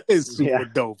 It's Yeah. super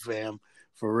dope, fam.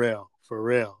 For real, for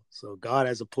real. So God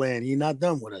has a plan. He's not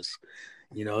done with us.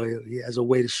 He has a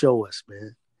way to show us,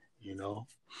 man. You know.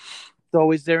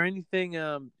 So, is there anything?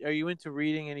 Are you into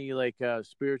reading any like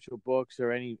spiritual books,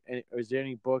 or or is there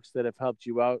any books that have helped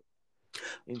you out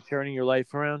in turning your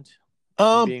life around and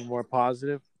Um, being more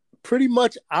positive? Pretty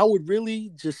much, I would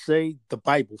really just say the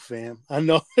Bible, fam. I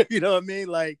know, you know what I mean.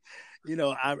 Like,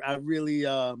 I really,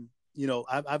 I've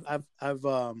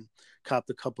copped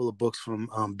a couple of books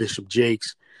from Bishop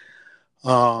Jakes.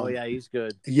 Oh Um, yeah, he's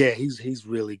good. yeah, he's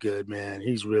really good, man.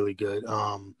 He's really good.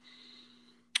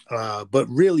 But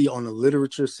really on the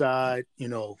literature side,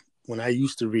 when I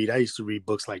used to read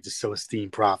books like the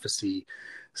Celestine Prophecy,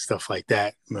 stuff like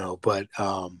that, but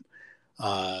uh,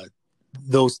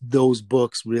 those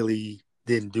books really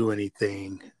didn't do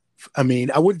anything. I mean,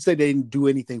 I wouldn't say they didn't do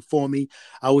anything for me.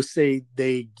 I would say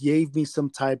they gave me some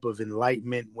type of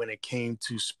enlightenment when it came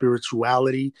to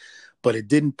spirituality, but it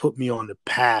didn't put me on the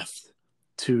path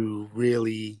to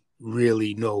really,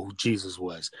 really know who Jesus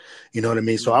was. You know what I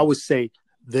mean? So I would say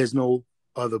there's no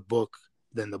other book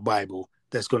than the Bible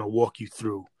that's going to walk you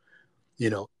through,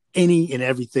 any and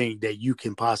everything that you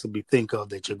can possibly think of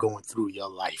that you're going through your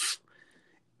life.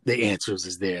 The answers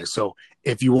is there. So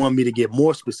if you want me to get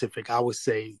more specific, I would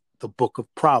say the book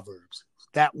of Proverbs.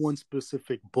 That one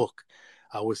specific book,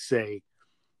 I would say,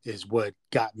 is what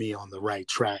got me on the right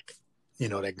track,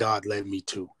 that God led me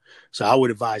to. So I would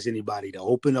advise anybody to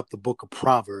open up the book of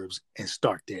Proverbs and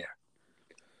start there.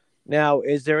 Now,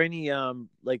 is there any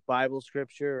like Bible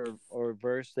scripture or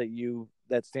verse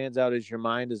that stands out as your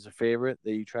mind as a favorite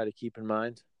that you try to keep in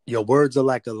mind? Your words are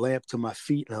like a lamp to my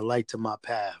feet and a light to my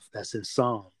path. That's in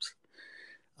Psalms.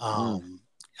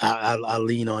 I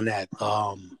lean on that.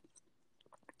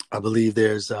 I believe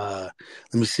there's let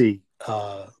me see.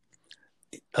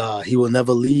 He will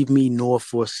never leave me nor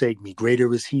forsake me.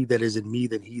 Greater is he that is in me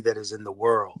than he that is in the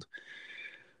world.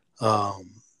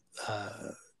 Um,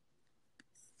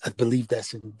 I believe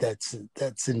that's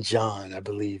in John. I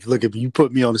believe. Look at me, you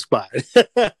put me on the spot.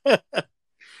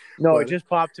 No, it But just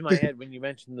popped in my head when you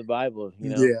mentioned the Bible.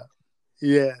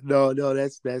 yeah. No,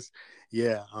 that's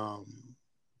yeah.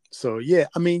 So yeah,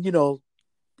 I mean,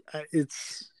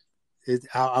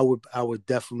 I would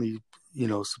definitely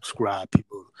subscribe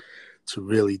people to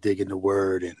really dig in the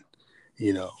Word, and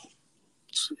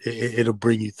it'll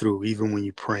bring you through even when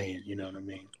you're praying. You know what I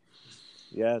mean?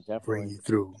 Yeah, Bring definitely. you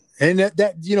through. And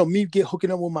that me get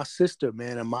hooking up with my sister,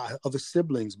 man, and my other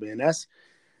siblings, man. That's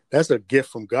a gift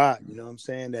from God. You know what I'm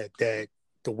saying? That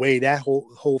the way that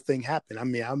whole thing happened. I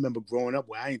mean, I remember growing up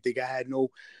where I didn't think I had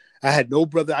no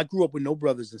brother. I grew up with no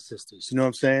brothers and sisters. You know what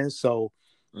I'm saying? So,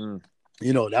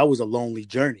 that was a lonely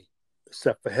journey,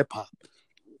 except for hip hop.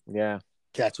 Yeah.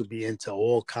 Cats would be into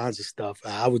all kinds of stuff.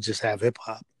 I would just have hip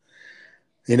hop.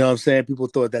 You know what I'm saying? People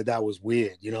thought that was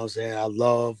weird. You know what I'm saying? I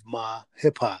love my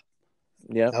hip hop.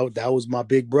 Yep. That was my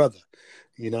big brother.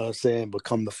 You know what I'm saying? But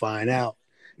come to find out,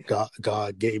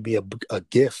 God gave me a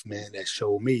gift, man, that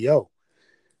showed me,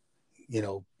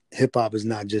 hip hop is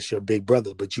not just your big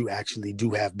brother, but you actually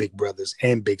do have big brothers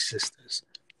and big sisters.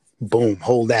 Boom,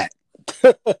 hold that.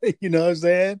 You know what I'm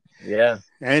saying? Yeah.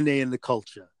 And they in the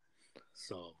culture.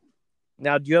 So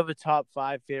now, do you have a top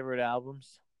 5 favorite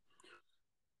albums?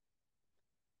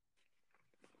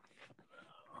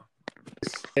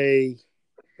 say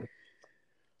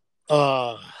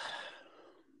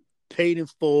Paid in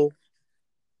Full.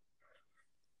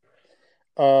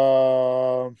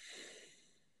 Long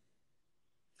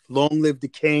Live the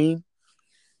Cane.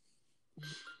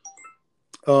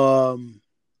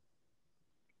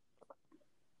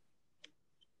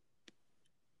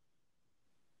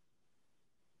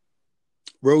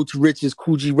 Road to Riches,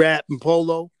 Coogee Rap and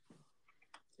Polo.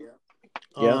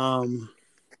 Yeah.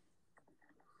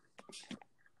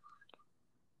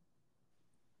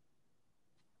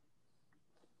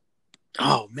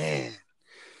 Oh man.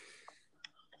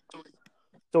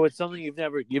 So it's something you've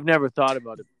never thought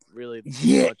about it really too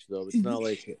Yeah, much though. It's not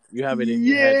like you have it in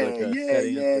your head like a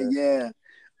setting up. yeah.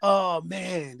 Oh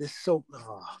man, this so.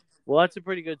 Oh. Well, that's a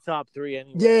pretty good top 3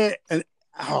 anyway. Yeah, and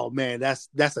oh man, that's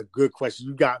a good question.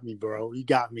 You got me, bro. You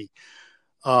got me.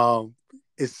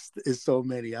 It's so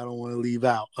many. I don't want to leave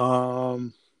out.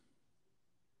 Do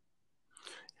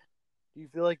you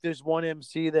feel like there's one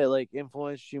MC that like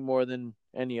influenced you more than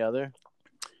any other?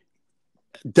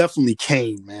 Definitely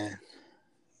Kane, man.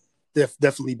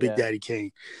 Definitely Big Daddy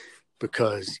Kane,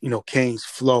 because Kane's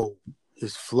flow,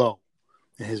 his flow,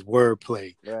 and his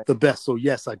wordplay, the best. So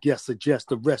yes, I guess suggest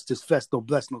the rest is fest. Don't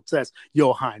bless no test,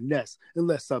 Your Highness,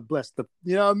 unless I bless the.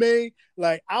 You know what I mean?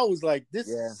 Like I was like, this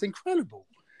is incredible.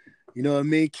 You know what I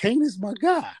mean? Kane is my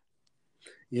guy.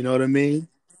 You know what I mean?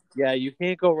 Yeah, you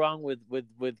can't go wrong with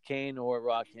Kane or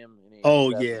Rakim.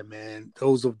 Oh yeah, man.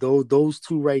 Those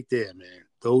two right there, man.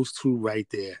 Those two right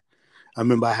there. I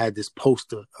remember I had this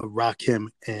poster of Rakim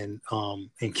and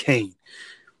Kane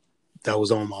that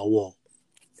was on my wall.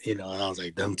 And I was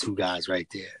like, them two guys right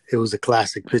there. It was a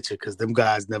classic picture because them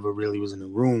guys never really was in a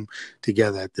room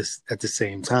together at the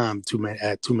same time, too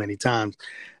many times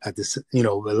at this,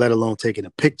 let alone taking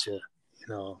a picture,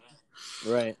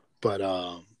 Right. But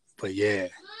yeah.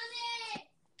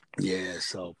 Yeah,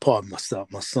 so pardon myself,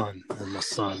 my son.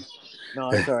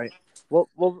 No, that's all right.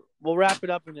 We'll wrap it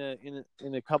up in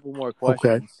a couple more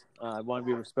questions. Okay. I want to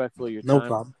be respectful of your time. No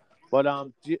problem. But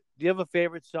do you have a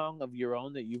favorite song of your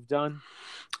own that you've done?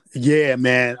 Yeah,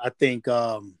 man. I think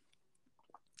I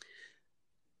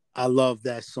love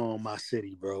that song, My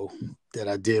City, bro, that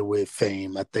I did with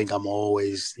Fame. I think I'm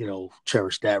always,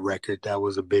 cherish that record. That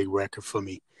was a big record for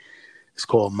me. It's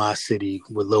called My City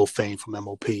with Lil Fame from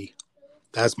MOP.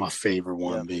 That's my favorite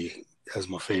one, B. That's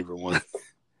my favorite one.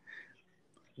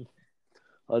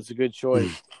 Well, that's a good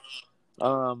choice.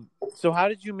 So how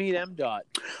did you meet M. Dot?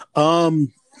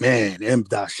 Man, M.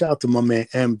 Dot. Shout out to my man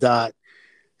M. Dot.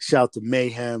 Shout out to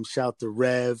Mayhem. Shout out to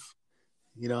Rev.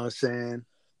 You know what I'm saying?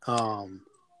 Oh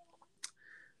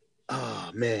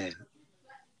man.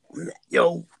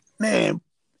 Yo, man,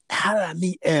 how did I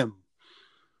meet M?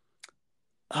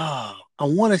 I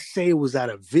want to say it was at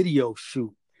a video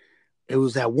shoot. It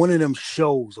was at one of them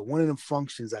shows or one of them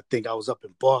functions. I think I was up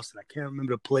in Boston. I can't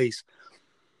remember the place.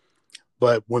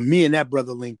 But when me and that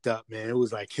brother linked up, man, it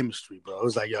was like chemistry, bro. It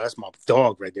was like, yo, that's my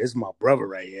dog right there. This is my brother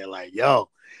right here. Like, yo,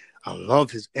 I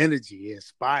love his energy. He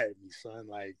inspired me, son.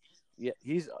 Like, yeah,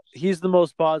 he's the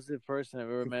most positive person I've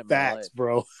ever met in my life.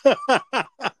 Bro.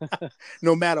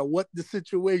 No matter what the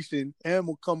situation, M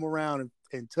will come around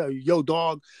and tell you, yo,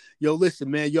 dog, yo, listen,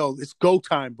 man, yo, it's go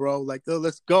time, bro. Like,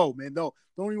 let's go, man. No,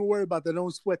 don't even worry about that.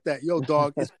 Don't sweat that. Yo,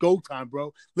 dog, it's go time,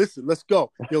 bro. Listen, let's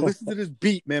go. Yo, listen to this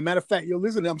beat, man. Matter of fact, yo,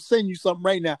 listen, I'm sending you something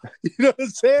right now. You know what I'm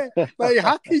saying? Like,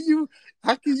 how can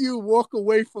you walk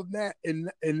away from that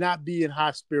and not be in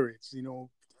high spirits,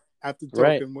 after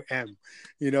talking with M?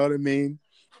 You know what I mean?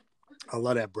 I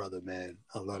love that brother, man.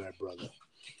 I love that brother.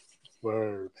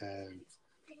 Word, man.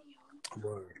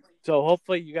 Word. So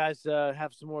hopefully you guys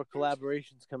have some more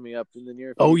collaborations coming up in the near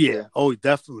future. Oh yeah, oh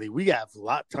definitely. We have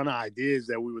a ton of ideas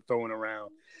that we were throwing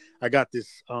around. I got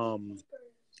this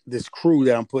this crew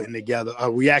that I'm putting together.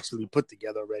 We actually put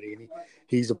together already, and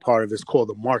he's a part of it. It's called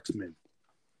the Marksman,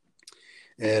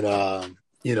 and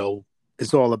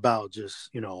it's all about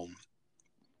just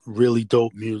really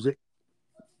dope music,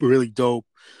 really dope,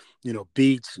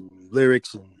 beats and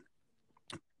lyrics and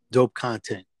dope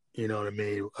content. You know what I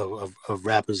mean? Of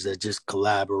rappers that just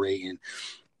collaborate and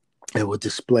will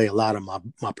display a lot of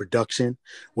my production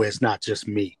where it's not just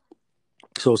me.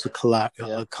 So it's a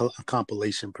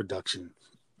compilation production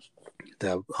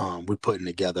that we're putting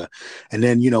together. And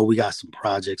then, we got some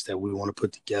projects that we want to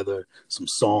put together, some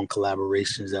song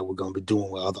collaborations that we're going to be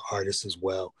doing with other artists as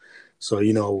well. So,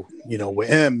 with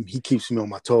M, he keeps me on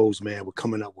my toes, man. We're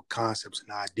coming up with concepts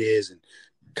and ideas and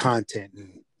content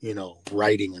and,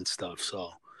 writing and stuff.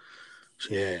 So,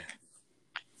 yeah.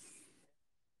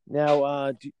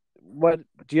 Now, do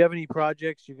you have any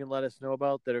projects you can let us know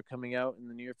about that are coming out in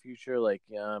the near future, like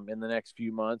in the next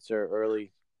few months or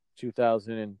early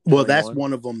 2021? Well, that's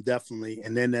one of them, definitely.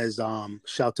 And then there's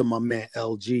shout to my man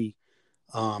LG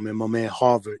and my man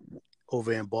Harvard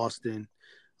over in Boston.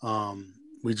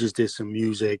 We just did some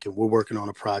music and we're working on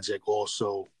a project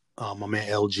also. My man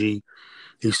LG,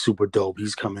 he's super dope.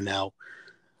 He's coming out.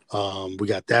 We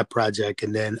got that project,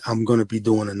 and then I'm going to be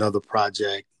doing another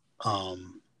project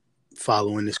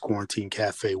following this Quarantine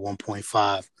Cafe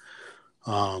 1.5.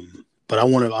 But I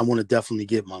want to definitely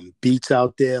get my beats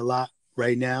out there a lot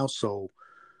right now. So,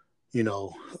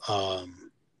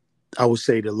 I would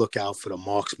say to look out for the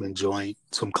Marksman joint,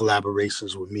 some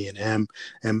collaborations with me and M,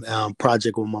 and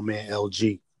project with my man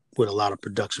LG with a lot of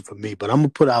production for me. But I'm gonna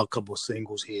put out a couple of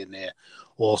singles here and there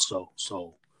also.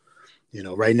 So,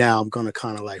 right now I'm gonna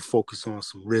kind of like focus on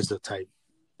some RZA type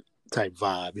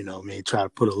vibe. You know what I mean? Try to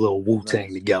put a little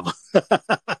Wu-Tang together.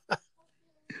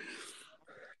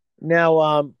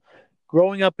 Now,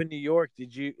 growing up in New York,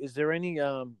 is there any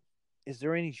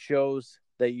shows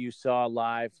that you saw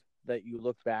live that you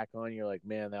look back on, you're like,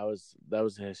 man, that was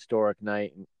a historic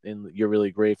night, and you're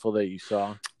really grateful that you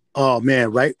saw? Oh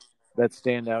man, right? That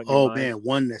stand out in your mind? Man,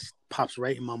 one that pops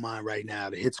right in my mind right now,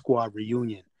 the Hit Squad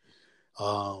reunion.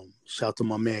 Shout out to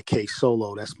my man K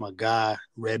Solo, that's my guy,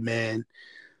 Redman.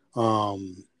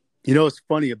 It's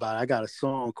funny about it. I got a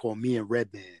song called Me and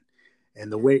Redman,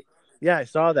 and the way. Yeah, I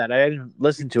saw that. I didn't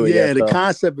listen to it yet. Yeah, the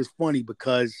concept is funny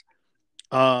because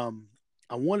I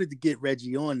wanted to get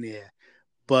Reggie on there,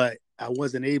 but I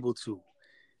wasn't able to.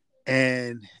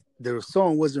 And the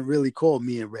song wasn't really called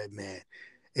Me and Redman.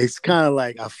 It's kind of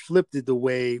like I flipped it the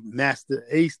way Master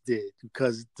Ace did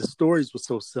because the stories were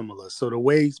so similar. So the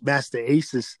way Master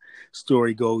Ace's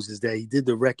story goes is that he did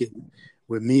the record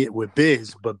with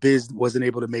Biz, but Biz wasn't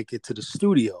able to make it to the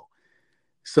studio.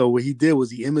 So what he did was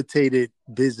he imitated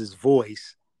Biz's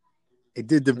voice. It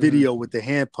did the video with the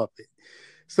hand puppet.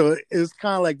 So it was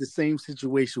kind of like the same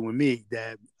situation with me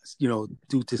that,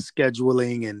 due to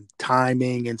scheduling and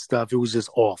timing and stuff, it was just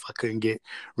off. I couldn't get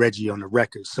Reggie on the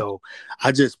record. So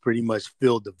I just pretty much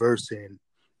filled the verse in,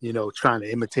 trying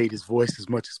to imitate his voice as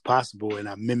much as possible. And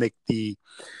I mimicked the,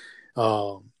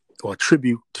 or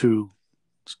tribute to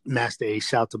Master Ace,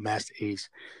 shout to Master Ace,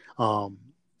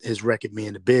 his record Me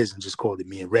and the Biz, and just called it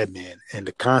Me and Redman. And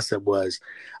the concept was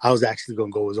I was actually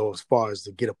going to go as far as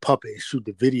to get a puppet and shoot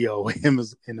the video with him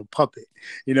as in a puppet.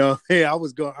 I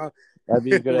was going. That'd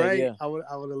be a good right? idea. I would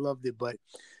have loved it, but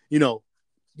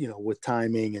with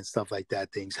timing and stuff like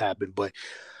that, things happen. But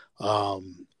to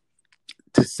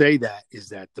say that is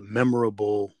that the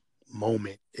memorable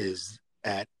moment is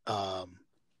at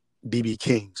BB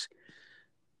King's.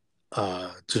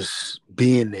 Just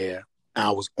being there,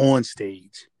 I was on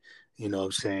stage. You know what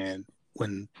I'm saying?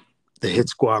 When the Hit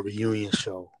Squad reunion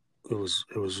show, it was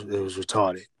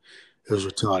retarded. It was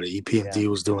retarded. EP.13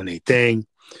 was doing their thing,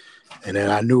 and then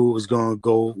I knew it was gonna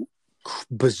go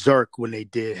berserk when they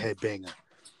did Headbanger.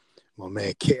 My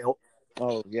man Kale.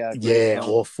 Oh yeah, yeah,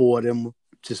 all four of them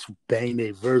just banged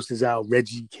their verses out.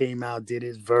 Reggie came out, did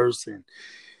his verse, and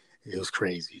it was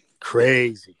crazy.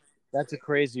 Crazy. That's a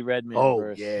crazy Redman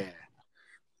verse. Oh yeah.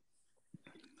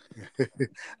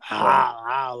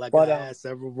 Like I had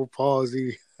cerebral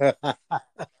palsy.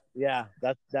 Yeah,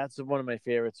 that's one of my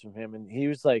favorites from him, and he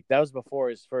was like, that was before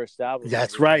his first album.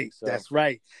 That's right. So that's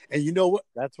right. And you know what?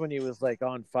 That's when he was like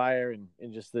on fire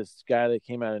and just this guy that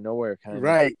came out of nowhere, kind of.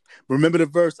 Right. Remember the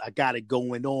verse? I got it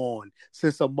going on.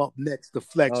 Since I'm up next to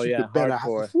flex, you could better.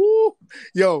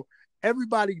 Yo,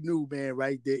 everybody knew, man,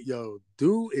 right there. Yo,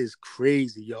 dude is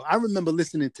crazy. Yo, I remember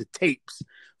listening to tapes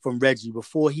from Reggie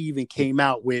before he even came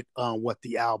out with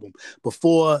the album,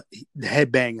 before the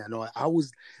Headbanger. I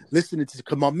was listening to,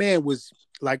 because my man was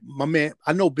like,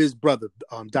 I know Biz's brother,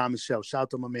 Don Michelle. Shout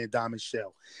out to my man Don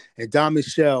Michelle. And Don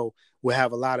Michelle will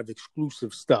have a lot of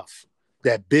exclusive stuff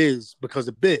that Biz, because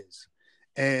of Biz.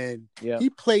 And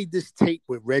he played this tape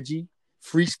with Reggie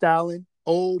freestyling.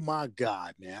 Oh my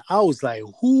God, man. I was like,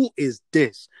 who is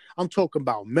this? I'm talking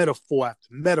about metaphor after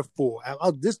metaphor.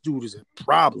 This dude is a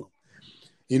problem.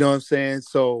 You know what I'm saying?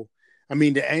 So, I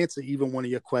mean, to answer even one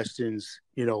of your questions,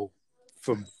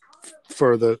 from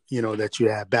further, that you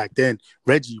had back then,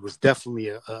 Reggie was definitely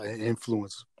an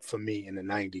influence for me in the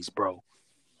 90s, bro.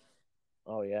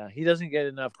 Oh, yeah. He doesn't get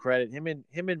enough credit. Him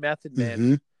and Method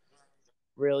Man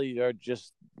really are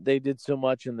just, they did so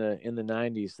much in the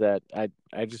 90s that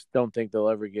I just don't think they'll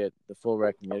ever get the full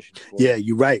recognition for. Yeah,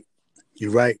 you're right.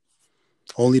 You're right.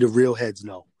 Only the real heads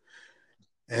know.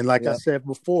 And like I said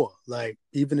before, like,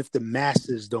 even if the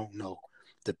masses don't know,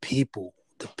 the people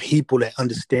that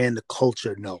understand the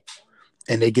culture know,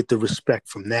 and they get the respect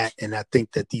from that. And I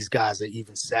think that these guys are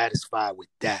even satisfied with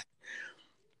that.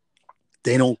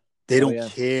 They don't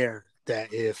care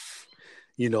that if,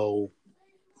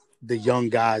 the young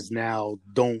guys now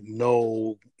don't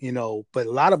know, but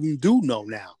a lot of them do know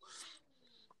now,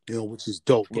 which is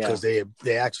dope because they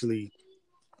actually,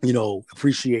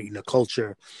 appreciating the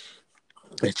culture.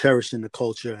 They're cherishing the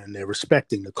culture and they're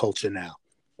respecting the culture now.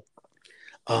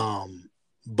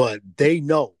 But they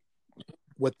know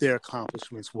what their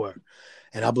accomplishments were.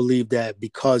 And I believe that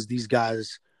because these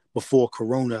guys, before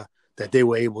Corona, that they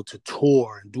were able to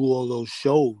tour and do all those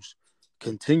shows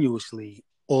continuously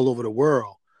all over the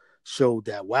world, showed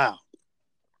that, wow,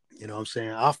 you know what I'm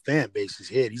saying? Our fan base is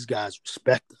here. These guys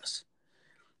respect us.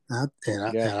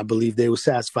 And I believe they were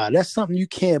satisfied. That's something you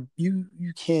can't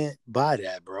buy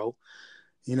that, bro.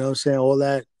 You know what I'm saying? All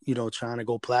that, trying to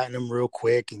go platinum real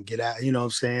quick and get out, you know what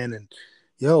I'm saying? And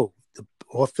the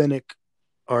authentic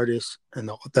artists and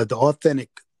the authentic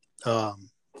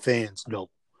fans know.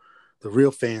 The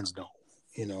real fans know.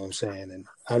 You know what I'm saying? And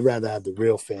I'd rather have the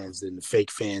real fans than the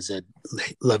fake fans that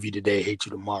love you today, hate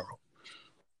you tomorrow.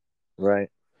 Right.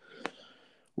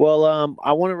 Well,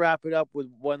 I want to wrap it up with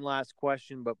one last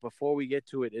question, but before we get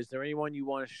to it, is there anyone you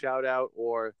want to shout out,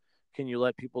 or can you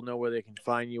let people know where they can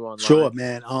find you online? Sure,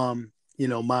 man.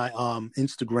 My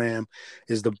Instagram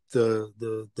is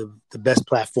the best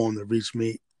platform to reach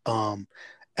me.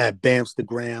 At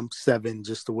B.A.M 7,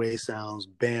 just the way it sounds,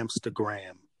 B.A.M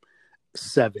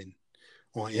 7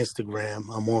 on Instagram.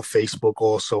 I'm on Facebook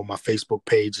also. My Facebook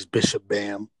page is Bishop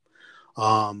B.A.M.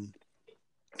 And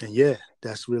yeah,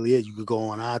 that's really it. You could go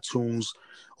on iTunes,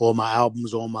 all my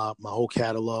albums, all my whole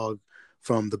catalog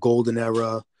from the Golden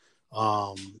Era.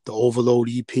 The Overload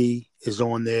EP is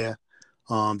on there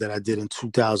that I did in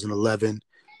 2011.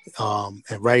 And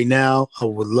right now, I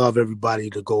would love everybody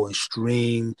to go and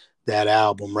stream that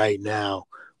album right now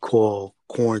called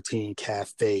Quarantine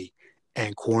Cafe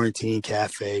and Quarantine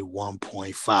Cafe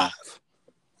 1.5.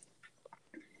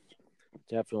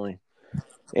 Definitely.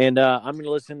 And I'm going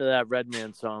to listen to that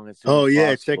Redman song as soon as yeah,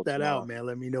 possible check that tomorrow. out, man.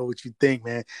 Let me know what you think,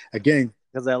 man. Again,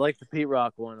 because I like the Pete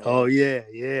Rock one.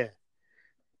 Yeah.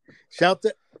 Shout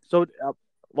to. So,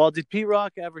 did Pete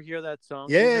Rock ever hear that song?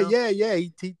 Yeah.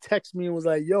 He texted me and was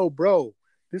like, "Yo, bro,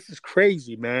 this is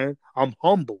crazy, man. I'm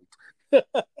humbled." You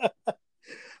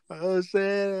know what I'm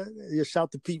saying? Yeah,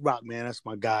 shout to Pete Rock, man. That's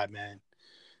my guy, man.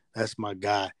 That's my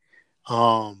guy.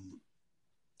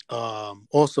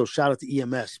 Also shout out to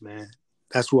EMS, man.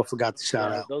 That's who I forgot to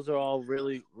shout out. Those are all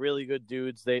really, really good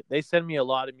dudes. They send me a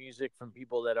lot of music from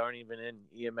people that aren't even in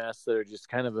EMS that are just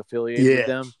kind of affiliated with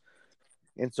them.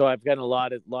 And so I've gotten a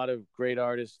lot of great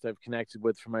artists I've connected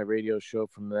with from my radio show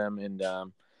from them. And,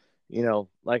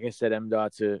 like I said, M.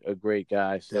 Dot's a great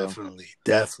guy. So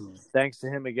Definitely. Thanks to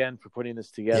him again for putting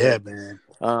this together. Yeah, man.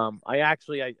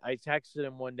 I texted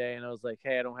him one day and I was like,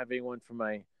 "Hey, I don't have anyone for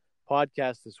my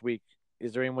podcast this week.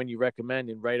 Is there anyone you recommend?"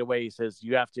 And right away he says,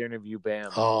 "You have to interview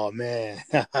B.A.M." Oh, man.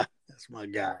 That's my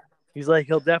guy. He's like,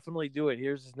 he'll definitely do it.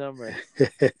 Here's his number.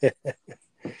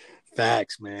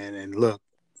 Facts, man. And look,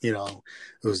 it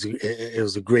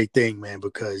was a great thing, man,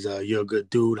 because you're a good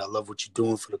dude. I love what you're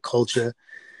doing for the culture.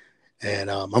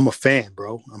 And I'm a fan,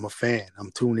 bro. I'm a fan.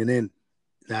 I'm tuning in.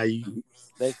 Now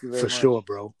Thank you very much. For sure,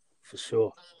 bro. For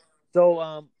sure.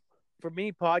 So, for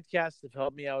me, podcasts have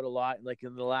helped me out a lot. Like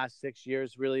in the last 6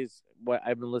 years, really is what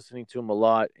I've been listening to them a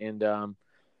lot. And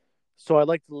so I'd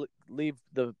like to leave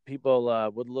the people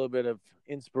with a little bit of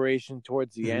inspiration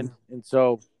towards the end. And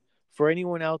so for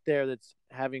anyone out there that's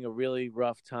having a really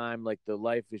rough time, like the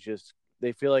life is just,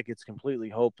 they feel like it's completely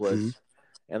hopeless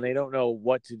and they don't know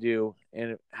what to do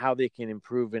and how they can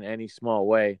improve in any small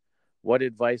way, what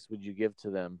advice would you give to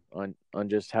them on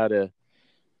just how to,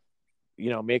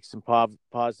 make some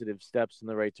positive steps in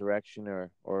the right direction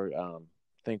or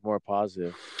think more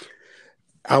positive?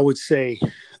 I would say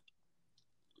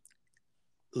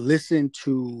listen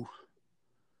to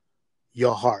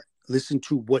your heart. Listen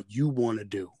to what you want to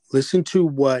do. Listen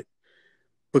to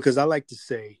because I like to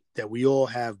say that we all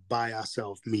have by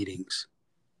ourselves meetings.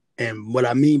 And what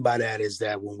I mean by that is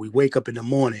that when we wake up in the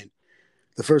morning,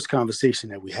 the first conversation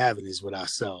that we're having is with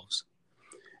ourselves.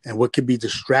 And what can be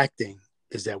distracting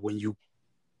is that when you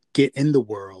get in the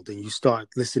world and you start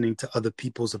listening to other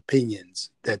people's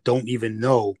opinions that don't even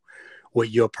know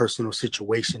what your personal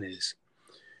situation is,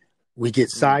 we get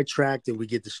sidetracked and we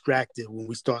get distracted when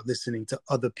we start listening to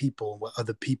other people and what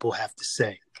other people have to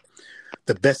say.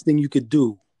 The best thing you could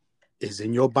do is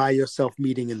in your by yourself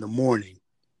meeting in the morning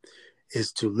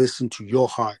is to listen to your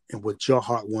heart and what your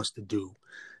heart wants to do.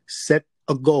 Set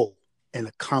a goal and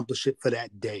accomplish it for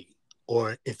that day.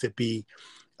 Or if it be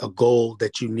a goal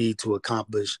that you need to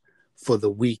accomplish for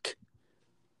the week,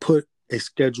 put a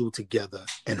schedule together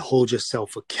and hold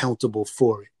yourself accountable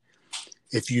for it.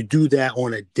 If you do that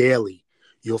on a daily,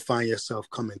 you'll find yourself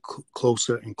coming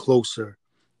closer and closer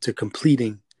to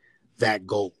completing that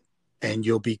goal. And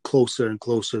you'll be closer and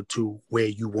closer to where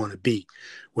you want to be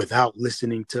without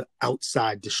listening to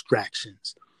outside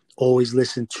distractions. Always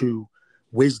listen to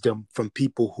wisdom from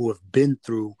people who have been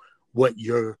through where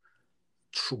you're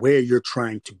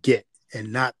trying to get,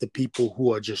 and not the people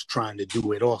who are just trying to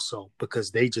do it also because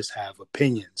they just have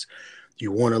opinions.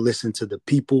 You want to listen to the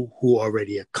people who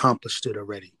already accomplished it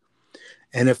already.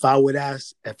 And if I would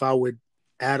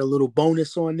add a little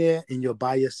bonus on there in your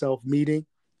by yourself meeting,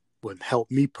 what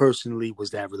helped me personally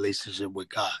was that relationship with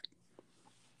God.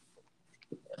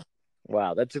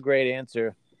 Wow, that's a great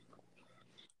answer.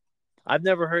 I've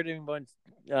never heard anyone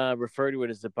refer to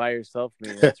it as a by yourself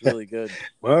meeting. That's really good.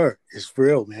 Word, it's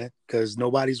real, man, because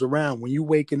nobody's around. When you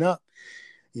waking up,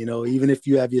 you know, even if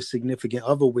you have your significant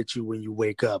other with you when you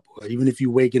wake up, or even if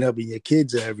you're waking up and your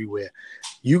kids are everywhere,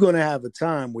 you're going to have a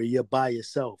time where you're by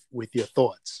yourself with your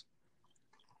thoughts.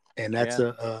 And that's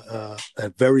a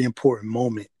very important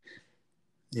moment.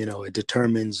 You know, it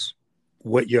determines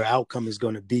what your outcome is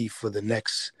going to be for the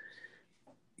next,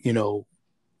 you know,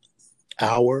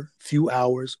 few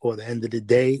hours, or the end of the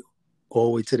day, all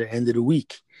the way to the end of the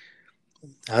week.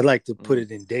 I'd like to put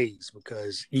it in days,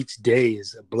 because each day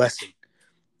is a blessing.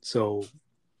 So,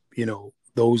 you know,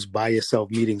 those by yourself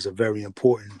meetings are very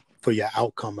important for your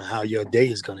outcome and how your day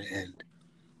is going to end.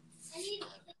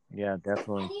 Yeah,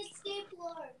 definitely.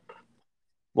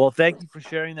 Well, thank you for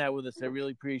sharing that with us. I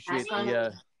really appreciate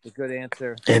the good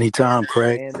answer. Anytime,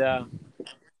 Craig. And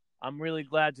I'm really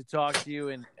glad to talk to you.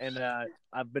 And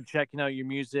I've been checking out your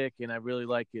music, and I really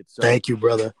like it. So thank you,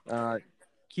 brother.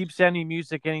 Keep sending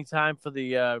music anytime for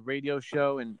the radio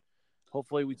show, and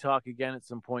hopefully we talk again at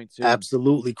some point soon.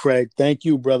 Absolutely, Craig. Thank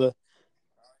you, brother.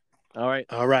 All right.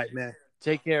 All right, man.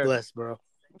 Take care. Bless, bro.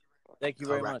 Thank you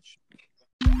very much.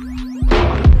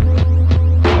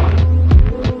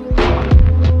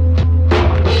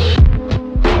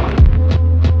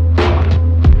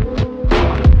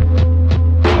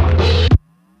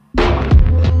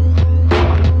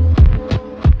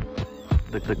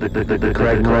 The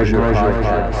Craig Crozier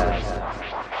Podcast.